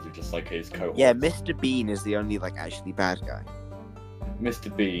and Buns are just like his cohort. Yeah, Mr. Bean is the only like actually bad guy.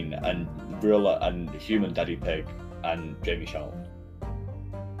 Mr. Bean and and Human Daddy Pig and Jamie Sharp.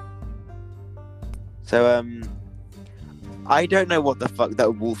 So I don't know what the fuck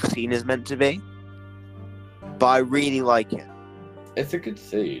that wolf scene is meant to be, but I really like it. It's a good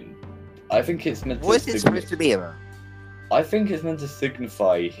scene. I think it's meant What is to. it supposed to be about? I think it's meant to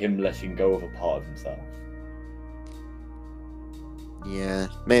signify him letting go of a part of himself. Yeah,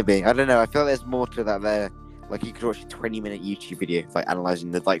 maybe. I don't know. I feel like there's more to that there. Like you could watch a 20-minute YouTube video like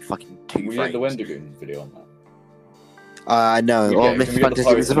analysing the like fucking 2 We frames. did the Wendigoon video on that. I know. Can we Or get- Miss can we get the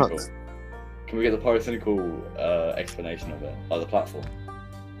Fantasy was the pyrocynical- Fox. Can we get the pyrocynical explanation of it, like the platform?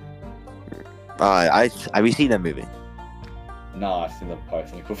 Have you seen that movie? Nah, I've seen the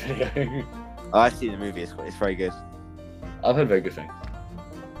pyrocynical video. Oh, I've seen the movie. It's very good. I've heard very good things.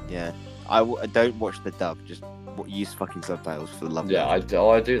 Yeah, I don't watch the dub. Just use fucking subtitles for the love. Yeah, of it.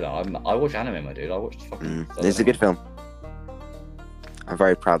 I do that. I watch anime, my dude. I watch fucking. It's a good film. I'm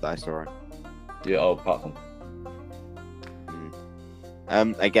very proud that I saw it. Yeah. Oh, apart from.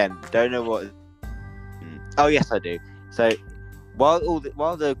 Again, don't know what. Oh yes, I do. So, while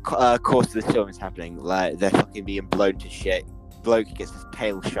the course of the film is happening, like they're fucking being blown to shit. Bloke gets his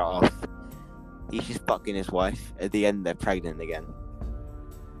tail shot off. He's just fucking his wife. At the end, they're pregnant again.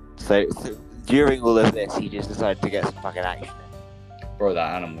 So during all of this, he just decided to get some fucking action. Bro,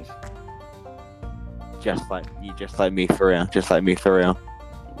 that animals. Just like me for real. Just like me for real.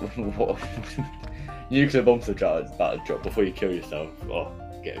 What? Nuclear bombs are about to drop before you kill yourself. Oh,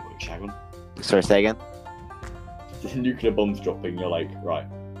 get a quick shag on. Sorry, say again. The nuclear bombs dropping. You're like, right,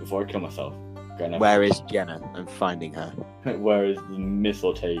 before I kill myself. Where is Jenna? I'm finding her. Where is Miss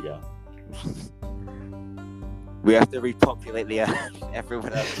Ortega? We have to repopulate the earth.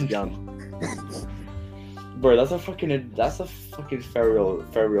 Everyone else is young. Bro, that's a fucking Fairy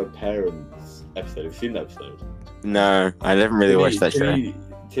Odd Parents episode. Have you seen that episode? No, I never really watched that show.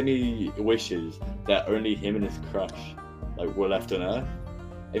 Timmy wishes that only him and his crush were left on Earth,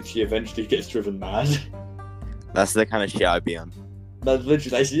 and she eventually gets driven mad. That's the kind of shit I'd be on.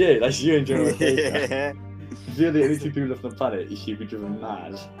 That's you. That's you and Jenna Ortega. You're the only two people left on the planet. She'd be driven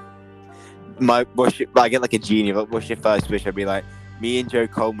mad. I get like a genie. But what's your first wish? I'd be like, me and Joe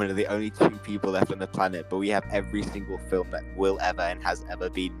Coleman are the only two people left on the planet, but we have every single film that will ever and has ever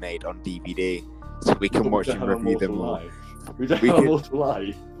been made on DVD, so we can watch and review them all. We don't have a mortal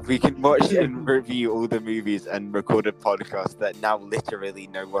life. We can watch and review all the movies and record a podcast that now literally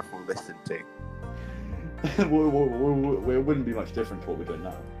no one will listen to. It wouldn't be much different to what we're doing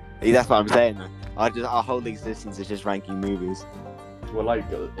now. That's what I'm saying. Our whole existence is just ranking movies. It's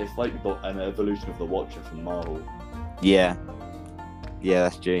like an evolution of the Watcher from Marvel. Yeah,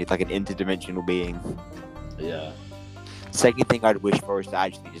 that's true. It's like an interdimensional being. Yeah. Second thing I'd wish for is to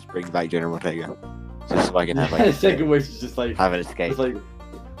actually just bring back Jenna Ortega, just so I can have the second wish is just have an escape. It's like,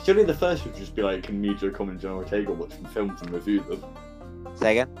 surely the first would just be like, can me, Joe Coleman, and Jenna Ortega watch some films and review them?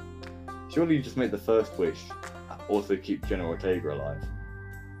 Say again? Surely you just make the first wish also keep Jenna Ortega alive.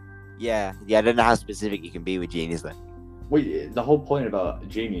 Yeah. I don't know how specific you can be with genies though. Wait, the whole point about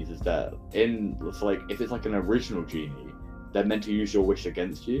genies is that if it's like an original genie, they're meant to use your wish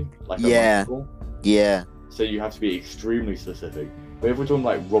against you, like a monster. Yeah. So you have to be extremely specific. But if we're talking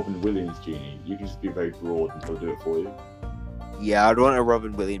like Robin Williams genie, you can just be very broad and he'll do it for you. Yeah, I'd want a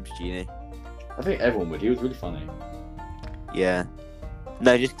Robin Williams genie. I think everyone would. He was really funny. Yeah.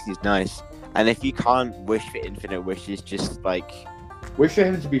 No, just because he's nice. And if you can't wish for infinite wishes, just like wish for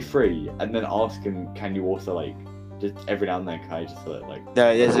him to be free, and then ask him, can you also just every now and then can I just No,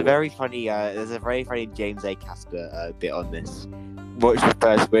 there's a very funny James A. Caster bit on this. What's your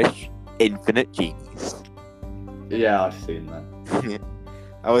first wish? Infinite genies. Yeah, I've seen that.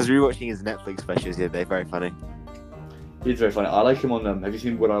 I was rewatching his Netflix specials the other day. Very funny. He's very funny. I like him on have you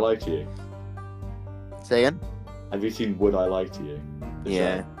seen Would I Lie to You? Say again? Have you seen Would I Lie to You?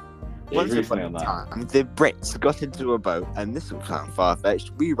 Yeah. He's really funny on that. Time, the Brits got into a boat, and this will sound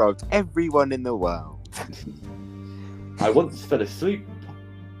far-fetched, we robbed everyone in the world. I once fell asleep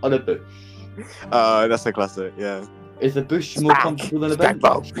on a bush. That's a classic, yeah. Is a bush more comfortable than a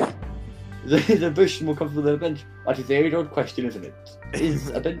bench? Is a bush more comfortable than a bench? That is the age-old question, isn't it? Is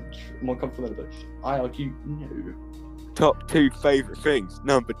a bench more comfortable than a bush? I argue no. Top 2 favourite things.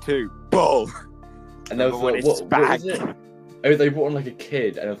 Number 2, ball. And there was what is it? Oh, they brought on a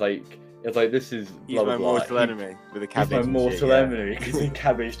kid, and it was like this is. He's my mortal enemy with a cabbage. He's my mortal enemy because he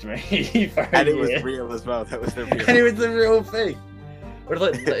cabbaged me. And it was real as well. That was the real. And it was the real thing.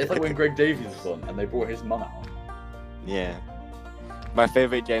 But it's like when Greg Davies was on, and they brought his mum out. Yeah. My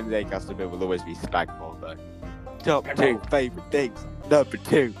favourite James A. Caster bit will always be spag ball though. Top 2 favourite things. Number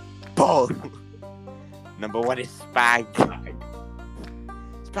 2, ball. Number 1 is spag.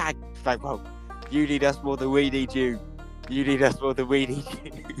 Spag ball. You need us more than we need you. You need us more than we need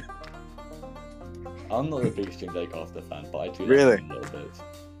you. I'm not the biggest James A. Caster fan, but I do really? like him a little bit.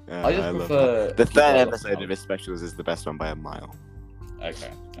 I just prefer... The third episode of his specials is the best one by a mile.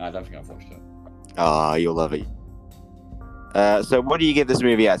 Okay. I don't think I've watched it. You'll love it. So what do you give this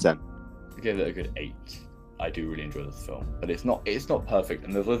movie out of 10? I give it a good 8. I do really enjoy this film, but it's not perfect,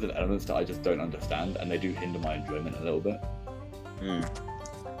 and there's loads of elements that I just don't understand, and they do hinder my enjoyment a little bit.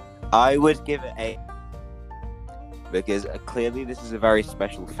 I would give it 8 because clearly this is a very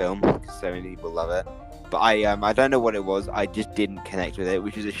special film because so many people love it. But I don't know what it was. I just didn't connect with it,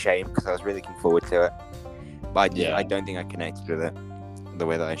 which is a shame because I was really looking forward to it. But I don't think I connected with it the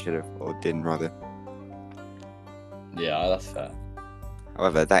way that I should have, or didn't rather. Yeah, that's fair.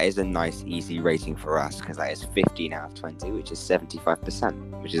 However, that is a nice, easy rating for us because that is 15 out of 20, which is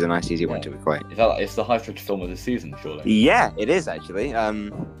 75%, which is a nice, easy one Yeah. to equate. It's the highest rated film of the season, surely. Yeah, it is actually.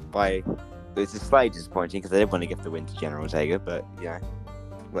 It's slightly disappointing because I did want to give the win to General Ortega, but yeah.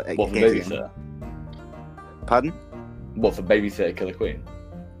 What for Babysitter? Pardon? What for Babysitter Killer Queen?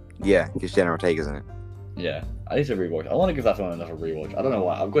 Yeah, because General Ortega's in it. Yeah, I need to rewatch. I want to give that film another rewatch. I don't know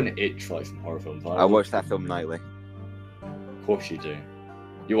why. I've got an itch for like some horror films. I watch that film nightly. Of course you do.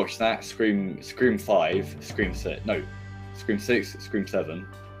 You watch that, Scream 5, Scream 6, no, Scream 6, Scream 7,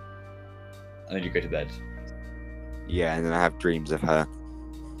 and then you go to bed. Yeah, and then I have dreams of her.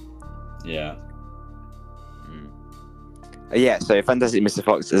 Yeah. Yeah, so Fantastic Mr.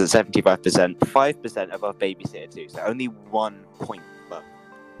 Fox is at 75%, 5% above Babysitter 2, so only 1 point above.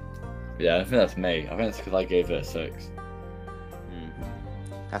 Yeah, I think that's me. I think it's because I gave it a 6.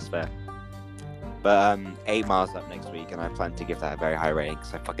 That's fair. But 8 Miles up next week, and I plan to give that a very high rating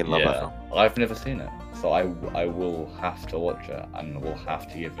because I fucking love that film. I've never seen it, so I will have to watch it, and will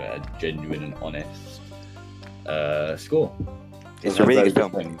have to give it a genuine and honest score. It's a really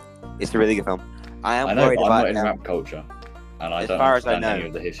good film. It's a really good film. I know, worried but about I'm not in rap culture, and I as don't far as I understand any know-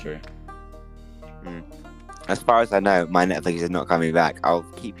 of the history. As far as I know, my Netflix is not coming back. I'll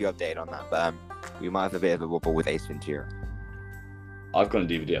keep you updated on that, but we might have a bit of a wobble with Ace Ventura. I've got a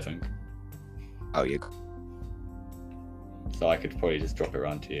DVD, I think, Oh, yeah. so I could probably just drop it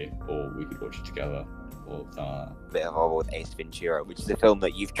around to you, or we could watch it together, or something like that. A bit of a wobble with Ace Ventura, which is a film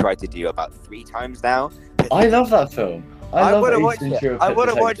that you've tried to do about 3 times now. I love that film. I love want to Ace watch Ventura: it. I Pet want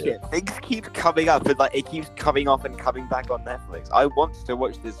to watch Detective. it. Things keep coming up, and like it keeps coming off and coming back on Netflix. I want to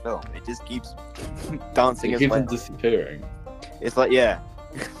watch this film. It just keeps dancing It as keeps well. on disappearing. It's like, yeah,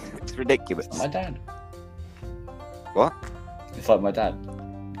 it's ridiculous. It's like my dad. What? It's like my dad.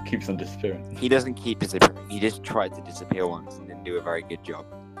 Keeps on disappearing. He doesn't keep disappearing. He just tried to disappear once and didn't do a very good job.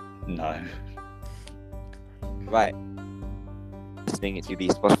 No. Right. Listening to the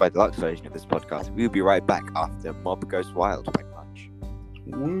Spotify Deluxe version of this podcast. We'll be right back after Mob Goes Wild by Punch.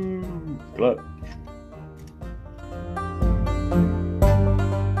 Woo! Look.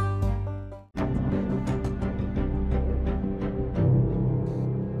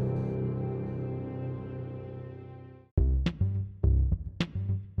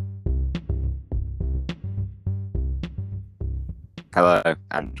 Hello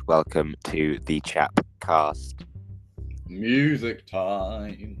and welcome to the Chapcast. Music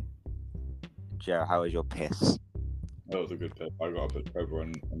time. Joe, how was your piss? That was a good tip. I got a bit over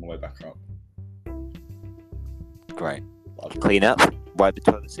on the way back up. Great. Clean up, wipe the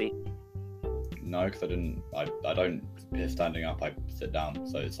toilet seat. No, because I don't piss standing up. I sit down,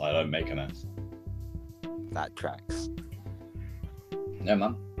 so I don't make a mess. That tracks. Yeah,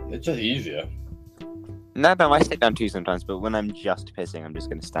 man. It's just easier. No, I sit down too sometimes, but when I'm just pissing, I'm just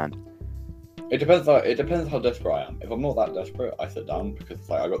going to stand. It depends how desperate I am. If I'm not that desperate, I sit down because it's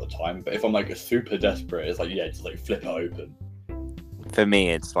like I got the time. But if I'm like super desperate, it's like just like flip it open. For me,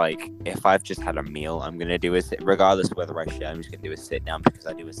 it's like, if I've just had a meal, I'm going to do a sit, regardless of whether I shit, I'm just going to do a sit down because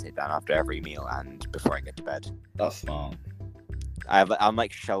I do a sit down after every meal and before I get to bed. That's smart. I'm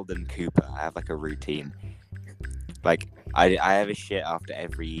like Sheldon Cooper. I have like a routine. Like, I have a shit after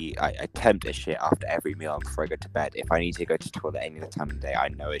I attempt a shit after every meal before I go to bed. If I need to go to the toilet any other time of the day, I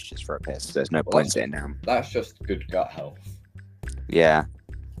know it's just for a piss. There's no point sitting down. That's just good gut health. Yeah.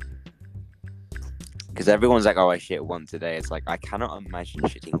 Because everyone's like, oh, I shit once a day. It's like, I cannot imagine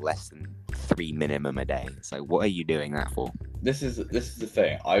shitting less than 3 minimum a day. It's like, what are you doing that for? This is the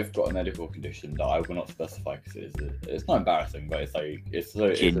thing. I've got a medical condition that I will not specify because it's not embarrassing, but it's like it's a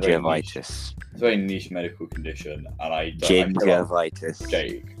very niche, Gingivitis. it's a very niche medical condition, and I feel like, Gingivitis.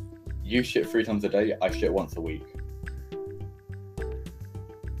 Jake, you shit 3 times a day. I shit once a week.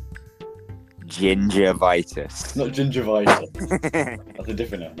 Gingivitis. Not gingivitis. That's a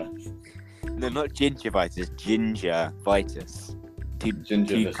different illness. No, not gingivitis. Gingivitis.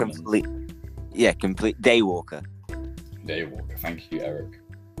 Ginger complete. Yeah, complete daywalker. Daywalker. Thank you, Eric.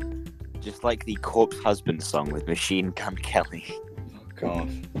 Just like the Corpse Husband song with Machine Gun Kelly. Oh God,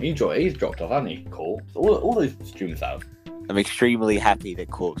 he's dropped off, hasn't he? Cool. All those students have. I'm extremely happy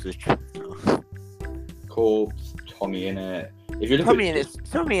that Corpse was dropped off. Corpse, Tommy in it. If you look Tommy in it's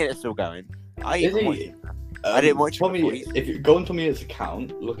still going. Is he? Watched it. I didn't watch it Tommy. before. If you go on Tommy's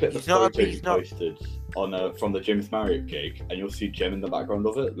account, look at the He's not- photo he's he not- posted on from the James Marriott gig, and you'll see Jem in the background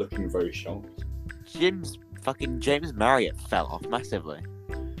of it, looking very shocked. James Marriott fell off massively.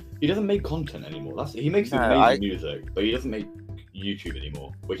 He doesn't make content anymore. He makes No, amazing music, but he doesn't make YouTube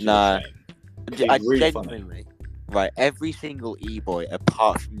anymore, which is No. a shame. He's I really genuinely, Right, every single e-boy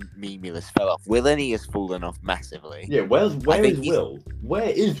apart from Memulus fell off. Willany has fallen off massively. Yeah, where think is he's- Will? Where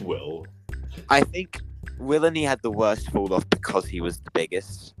is Will? I think Willany had the worst fall off because he was the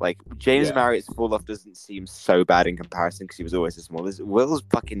biggest. Like James Yeah. Marriott's fall off doesn't seem so bad in comparison because he was always the smallest. Will's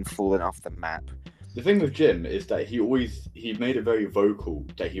fucking fallen off the map. The thing with Jim is that he made it very vocal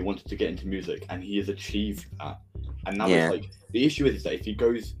that he wanted to get into music, and he has achieved that. And now Yeah. it's like the issue is that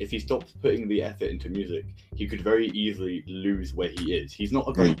if he stops putting the effort into music, he could very easily lose where he is. He's not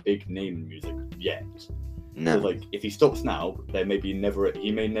a very big name in music yet. No. So like if he stops now, he may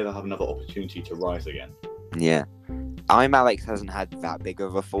never have another opportunity to rise again. Yeah. I'm Alex hasn't had that big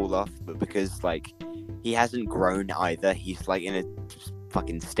of a fall off, but because like he hasn't grown either, he's like in a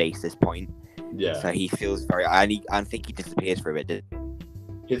fucking stasis point. Yeah. So he feels very. I think he disappeared for a bit.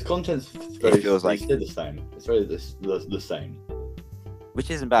 His content's very feels like- it's still the same. It's very the same. Which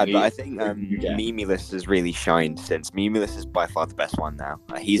isn't bad, but I think Yeah. Memulus has really shined since. Memulus is by far the best one now.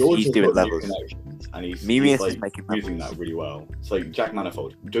 He's George has doing got new levels. connections, and he's Memulus like is making using levels. that really well. It's like Jack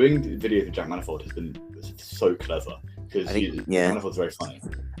Manifold. Doing videos with Jack Manifold has been so clever because I think- yeah. Manifold's very funny.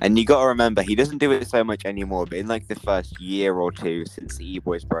 And you got to remember, he doesn't do it so much anymore. But in like the first year or two since the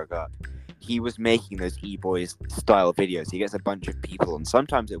E-Boys broke up, he was making those E-Boys style videos. He gets a bunch of people, and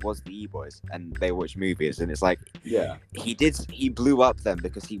sometimes it was the E-Boys, and they watch movies, and it's like Yeah, he blew up then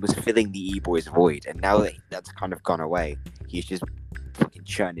because he was filling the E-Boys void, and now that that's kind of gone away, he's just fucking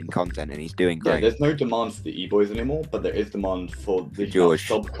churning content, and he's doing yeah. great. There's no demand for the E-Boys anymore, but there is demand for the George.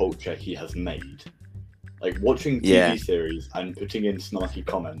 subculture he has made. Like watching TV Yeah. series and putting in snarky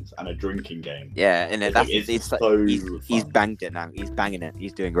comments and a drinking game. Yeah, and It's that's like- it's it's like, so he's fun. banged it now. He's banging it.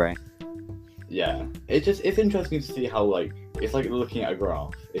 He's doing great. Yeah, it's interesting to see how like it's like looking at a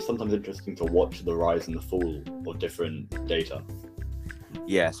graph. It's sometimes interesting to watch the rise and the fall of different data.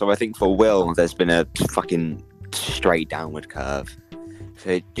 Yeah, so I think for Will, there's been a fucking straight downward curve.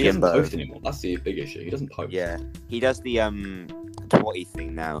 For He doesn't Jimbo, post anymore. That's the big issue. He doesn't post. yeah, he does the twatty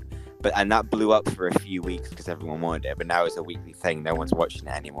thing now, and that blew up for a few weeks because everyone wanted it, but now it's a weekly thing. No one's watching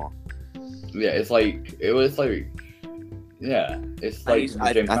it anymore. Yeah, it's like yeah, it's like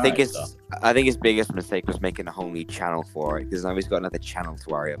I James think Marriott stuff. I think his biggest mistake was making a whole new channel for it because now he's got another channel to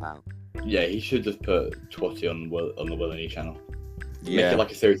worry about. Yeah, he should just put Twatty on the Willany channel. Make it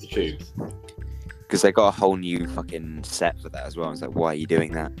like a series of tubes. because they got a whole new fucking set for that as well. I was like, why are you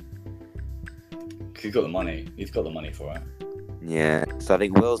doing that? 'Cause he's got the money. He's got the money for it. Yeah, so I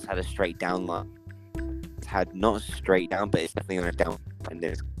think Will's had a straight down line. It's had not straight down, but it's definitely on a down. And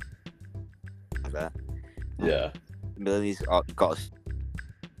there's Yeah, Millie's got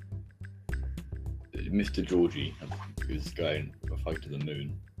Mr. Georgie, who's going a fight to the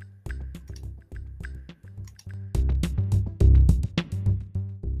moon.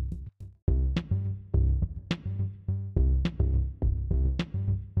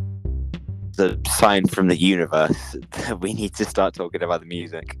 the sign from the universe that we need to start talking about the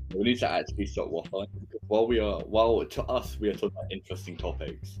music. We need to actually stop waffling. While to us we are talking about interesting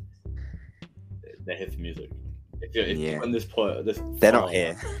topics, they're here for music. Yeah. When this point, They're not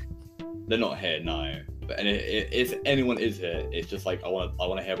here. They're not here, no. But if anyone is here, it's just like I want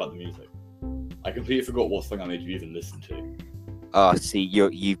to hear about the music. I completely forgot what song I made you even listen to. Oh, see, you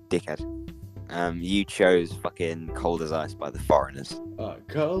dickhead. You chose fucking "Cold as Ice" by the Foreigners.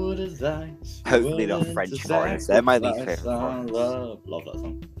 Cold as ice. Hopefully not willing French to foreigners. They're my least sacrifice favourite our foreigners. Love that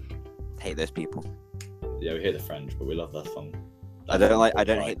song. Hate those people. Yeah, we hate the French, but we love that song. I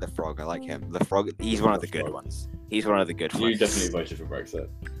don't hate the Frog. I like him. The Frog. He's one of the good Frog. ones. He's one of the good You ones. definitely voted for Brexit.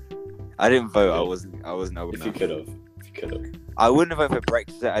 I didn't vote. I Good. wasn't old If you enough. could have. I wouldn't vote for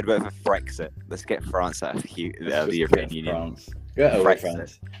Brexit. I'd vote for Frexit. Let's get France out of the European Union. France. Get away, Frexit.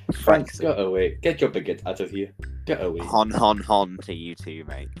 France. France, Frexit. go away. Get your baguette out of here. Get away. Hon to you too,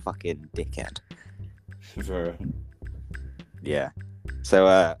 mate. Fucking dickhead. For- Yeah.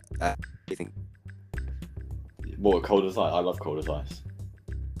 So you think? What, Cold as Ice? I love Cold as Ice.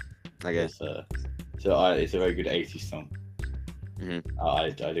 I guess. It's a very good 80s song. Mhm. I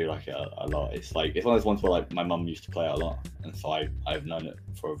do like it a lot. It's one of those ones where like my mum used to play it a lot, and so I've known it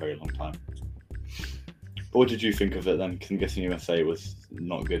for a very long time. But what did you think of it then? 'Cause I'm guessing you must say it was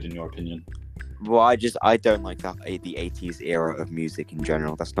not good in your opinion. Well, I don't like the 80s era of music in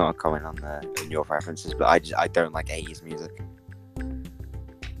general. That's not a comment on in your preferences, but I don't like 80s music.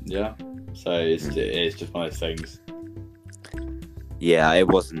 Yeah. So it's just one of those things. Yeah, it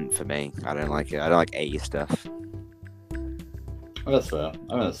wasn't for me. I don't like it. I don't like 80s stuff. Oh, that's fair.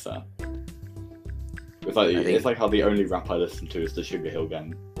 I mean, that's fair. It's like how the only rap I listen to is the Sugar Hill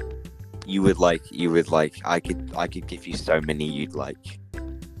Gang. You would like. I could give you so many you'd like.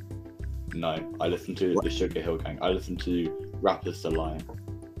 No, I listen to the Sugar Hill Gang. I listen to Rappers Delight.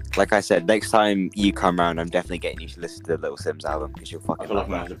 Like I said, next time you come round, I'm definitely getting you to listen to the Little Sims album because you'll I fucking feel like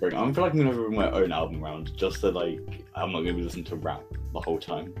love I'm gonna that. have to bring. I feel like I'm gonna have to bring my own album around just so like I'm not gonna be listening to rap the whole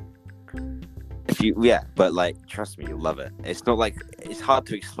time. But like, trust me, you'll love it. It's not like it's hard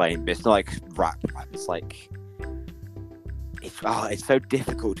to explain, but it's not like rap. It's like it's so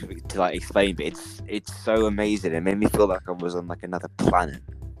difficult to like explain, but it's so amazing. It made me feel like I was on like another planet.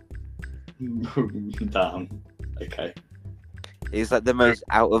 Damn. Okay. It's like the most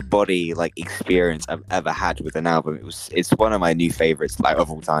out of body like experience I've ever had with an album. It's one of my new favorites like of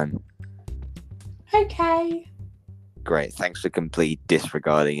all time. Okay. Great, thanks for complete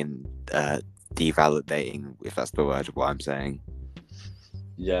disregarding and devalidating, if that's the word of what I'm saying.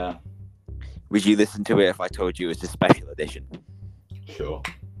 Yeah. Would you listen to it if I told you it's a special edition? Sure.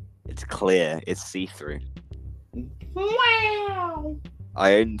 It's clear, it's see-through. Wow.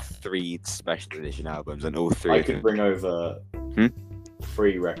 I own 3 special edition albums, and all 3 I of them. could bring over Hmm?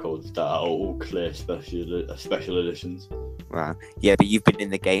 3 records that are all clear special editions. Wow. Yeah, but you've been in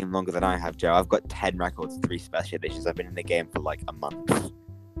the game longer than I have, Joe. I've got 10 records, 3 special editions. I've been in the game for like a month.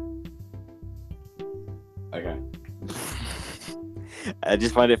 Okay. I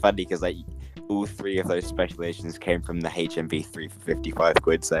just find it funny because like all 3 of those special editions came from the HMV3 for 55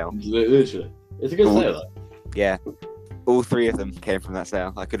 quid sale. Literally. It's a good sale though. Yeah, all 3 of them came from that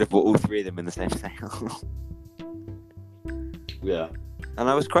sale. I could have bought all 3 of them in the same sale. Yeah. And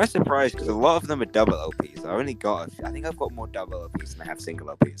I was quite surprised because a lot of them are double LPs. I think I've got more double LPs than I have single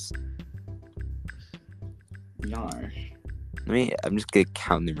LPs. No. I'm just gonna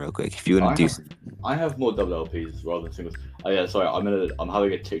count them real quick. If you want to do some. I have more double LPs rather than singles. Oh yeah, sorry. I'm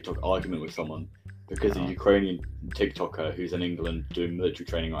having a TikTok argument with someone because a Ukrainian TikToker who's in England doing military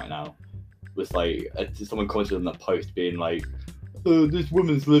training right now was like, someone commented on that post being like, oh, this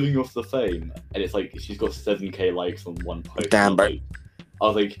woman's living off the fame, and it's like she's got 7k likes on one post. Damn, bro. I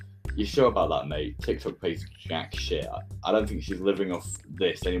was like, you sure about that, mate? TikTok pays jack shit. I don't think she's living off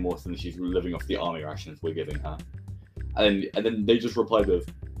this any more than she's living off the army rations we're giving her. And then they just replied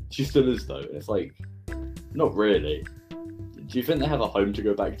with, she still is though. And it's like, not really. Do you think they have a home to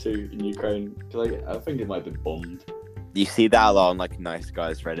go back to in Ukraine? Because I think it might have been bombed. You see that a lot on like Nice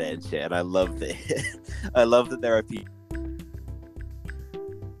Guys Reddit and shit, and I love that. I love that there are people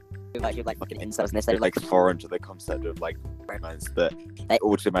like fucking incels, and they're like foreign to the concept of like romance that they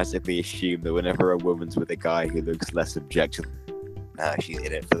automatically assume that whenever a woman's with a guy who looks less objective, she's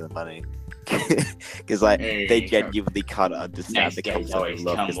in it for the money. Because like they genuinely can't understand the concept of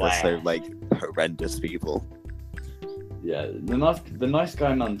love because they're so like horrendous people. Yeah, the nice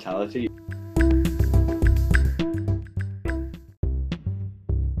guy mentality.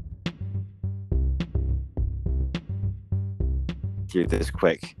 Do this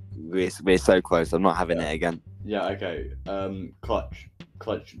quick. We're so close. I'm not having it again. Yeah, okay. Clutch,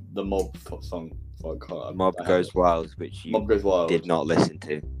 the Mob song. Mob Goes Wild, which you Mob Goes Wild. did not listen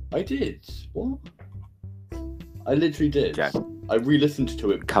to. I did. What? I literally did. Jack. I re-listened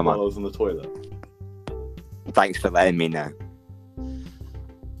to it Come while on. I was on the toilet. Thanks for letting me know.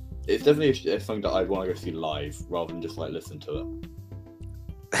 It's definitely a song that I'd want to go see live rather than just like listen to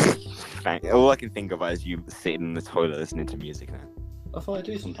it. All I can think about is you sitting in the toilet listening to music now. That's what I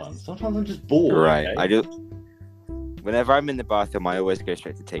do sometimes. Sometimes I'm just bored. Right. Okay? I do. Whenever I'm in the bathroom, I always go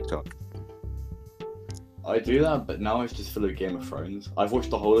straight to TikTok. I do that, but now it's just full of Game of Thrones. I've watched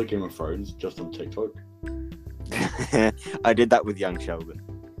the whole of Game of Thrones just on TikTok. I did that with Young Sheldon.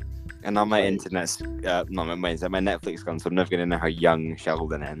 And now my Right. internet's not my internet, my Netflix gone, so I'm never gonna know how Young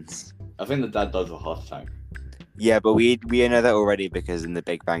Sheldon ends. I think the dad dies of a heart attack. Yeah, but we know that already because in the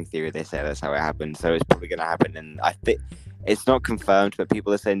Big Bang Theory they say that's how it happened. So it's probably gonna happen, and I think it's not confirmed, but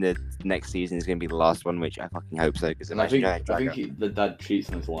people are saying the next season is gonna be the last one, which I fucking hope so. Because And I think the dad cheats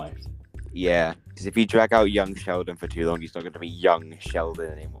on his wife. yeah, because if you drag out Young Sheldon for too long, he's not gonna be Young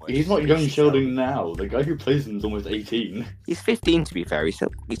Sheldon anymore. He's not young Sheldon now. The guy who plays him is almost 18. He's 15 to be fair. He's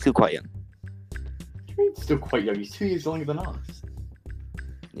still quite young. He's still quite young. He's 2 years younger than us.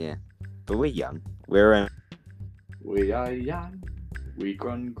 Yeah, but we're young. We're We are young. We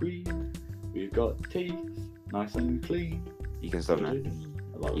grown green. We've got teeth nice and clean. you can stop now.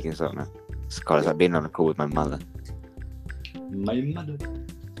 I love You it. can stop now. It's because I've been on a call with my mother. My mother.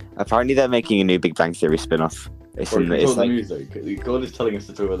 Apparently, they're making a new Big Bang Theory spin-off. It's Bro, in the, talk it's about the like music. God is telling us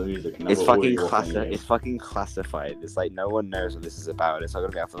to talk about the music. And now it's we're fucking already walking away. It's fucking classified. It's like no one knows what this is about. It's not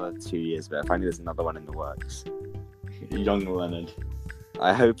gonna be out for like 2 years, but apparently there's another one in the works. Young Leonard.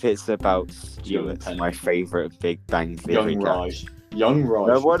 I hope it's about Stuart, Penny. my favorite Big Bang Theory Young character. Raj. Young Raj.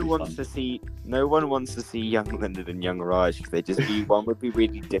 No would one be wants fun. to see. No one wants to see young Leonard and young Raj because they just be one would be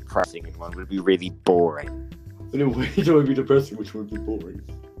really depressing and one would be really boring. In a way, it would be depressing, which would be boring.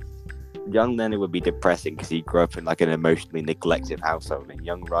 Young Leonard would be depressing because he grew up in like an emotionally neglected household, and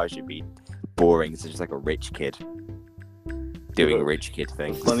young Raj would be boring. So just like a rich kid doing Yeah, rich kid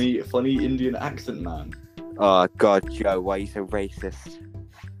things. Funny Indian accent man. Oh God, Joe, why are you so racist?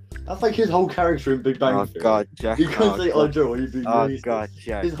 That's like his whole character in Big Bang Oh Theory. God, Joe. You can't say, "Oh, God. Joe, are you being Oh racist?" God,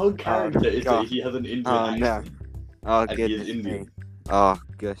 Joe. His whole character is God. that he has an Indian Oh, no. accent. Oh And he is goodness me. Indian.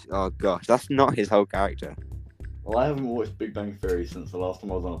 Oh gosh, that's not his whole character. Well, I haven't watched Big Bang Theory since the last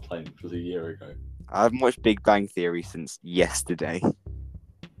time I was on a plane, which was a year ago. I haven't watched Big Bang Theory since yesterday.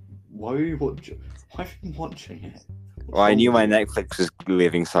 Why are you watching? Why have you been watching it? Well, I knew my Netflix was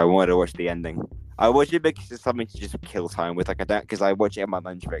leaving, so I wanted to watch the ending. I watch it because it's something to just kill time with. Like I don't, because I watch it on my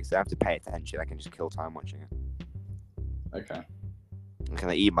lunch break, so I have to pay attention. I can just kill time watching it. Okay. I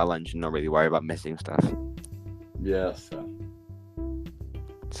can eat my lunch and not really worry about missing stuff. Yeah, so.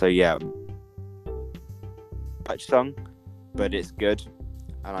 So yeah, Clutch song, but it's good.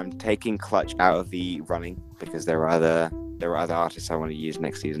 And I'm taking Clutch out of the running because there are other artists I want to use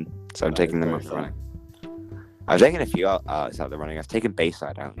next season. So I'm That taking is them very out of the funny. running. I've taken a few artists out of the running. I've taken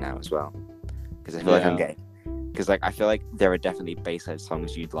Bayside out now as well because I feel like I'm Yeah. getting. Because like I feel like there are definitely Bayside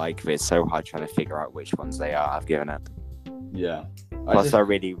songs you'd like, but it's so hard trying to figure out which ones they are. I've given up. Yeah. Plus, I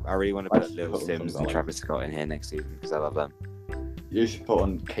really want to I put just Lil put Sims songs I and like. Travis Scott in here next season because I love them. You should put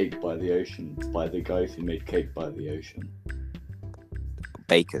on Cake by the Ocean by the guys who made Cake by the Ocean.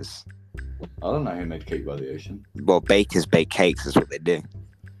 Bakers. I don't know who made Cake by the Ocean. Well, bakers bake cakes is what they do.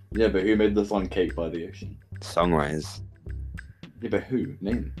 Yeah, but who made the song Cake by the Ocean? Songwriters. Yeah, but who?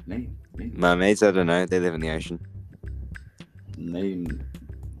 Name. Mermaids, I don't know. They live in the ocean. Name.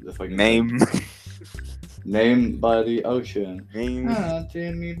 The fucking Name. Name by the Ocean. Name. Ah,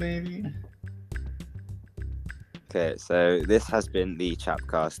 Jimmy, baby. Okay, so this has been the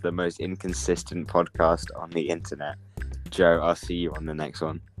Chapcast, the most inconsistent podcast on the internet. Joe, I'll see you on the next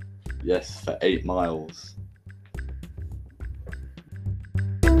one. Yes, for 8 miles.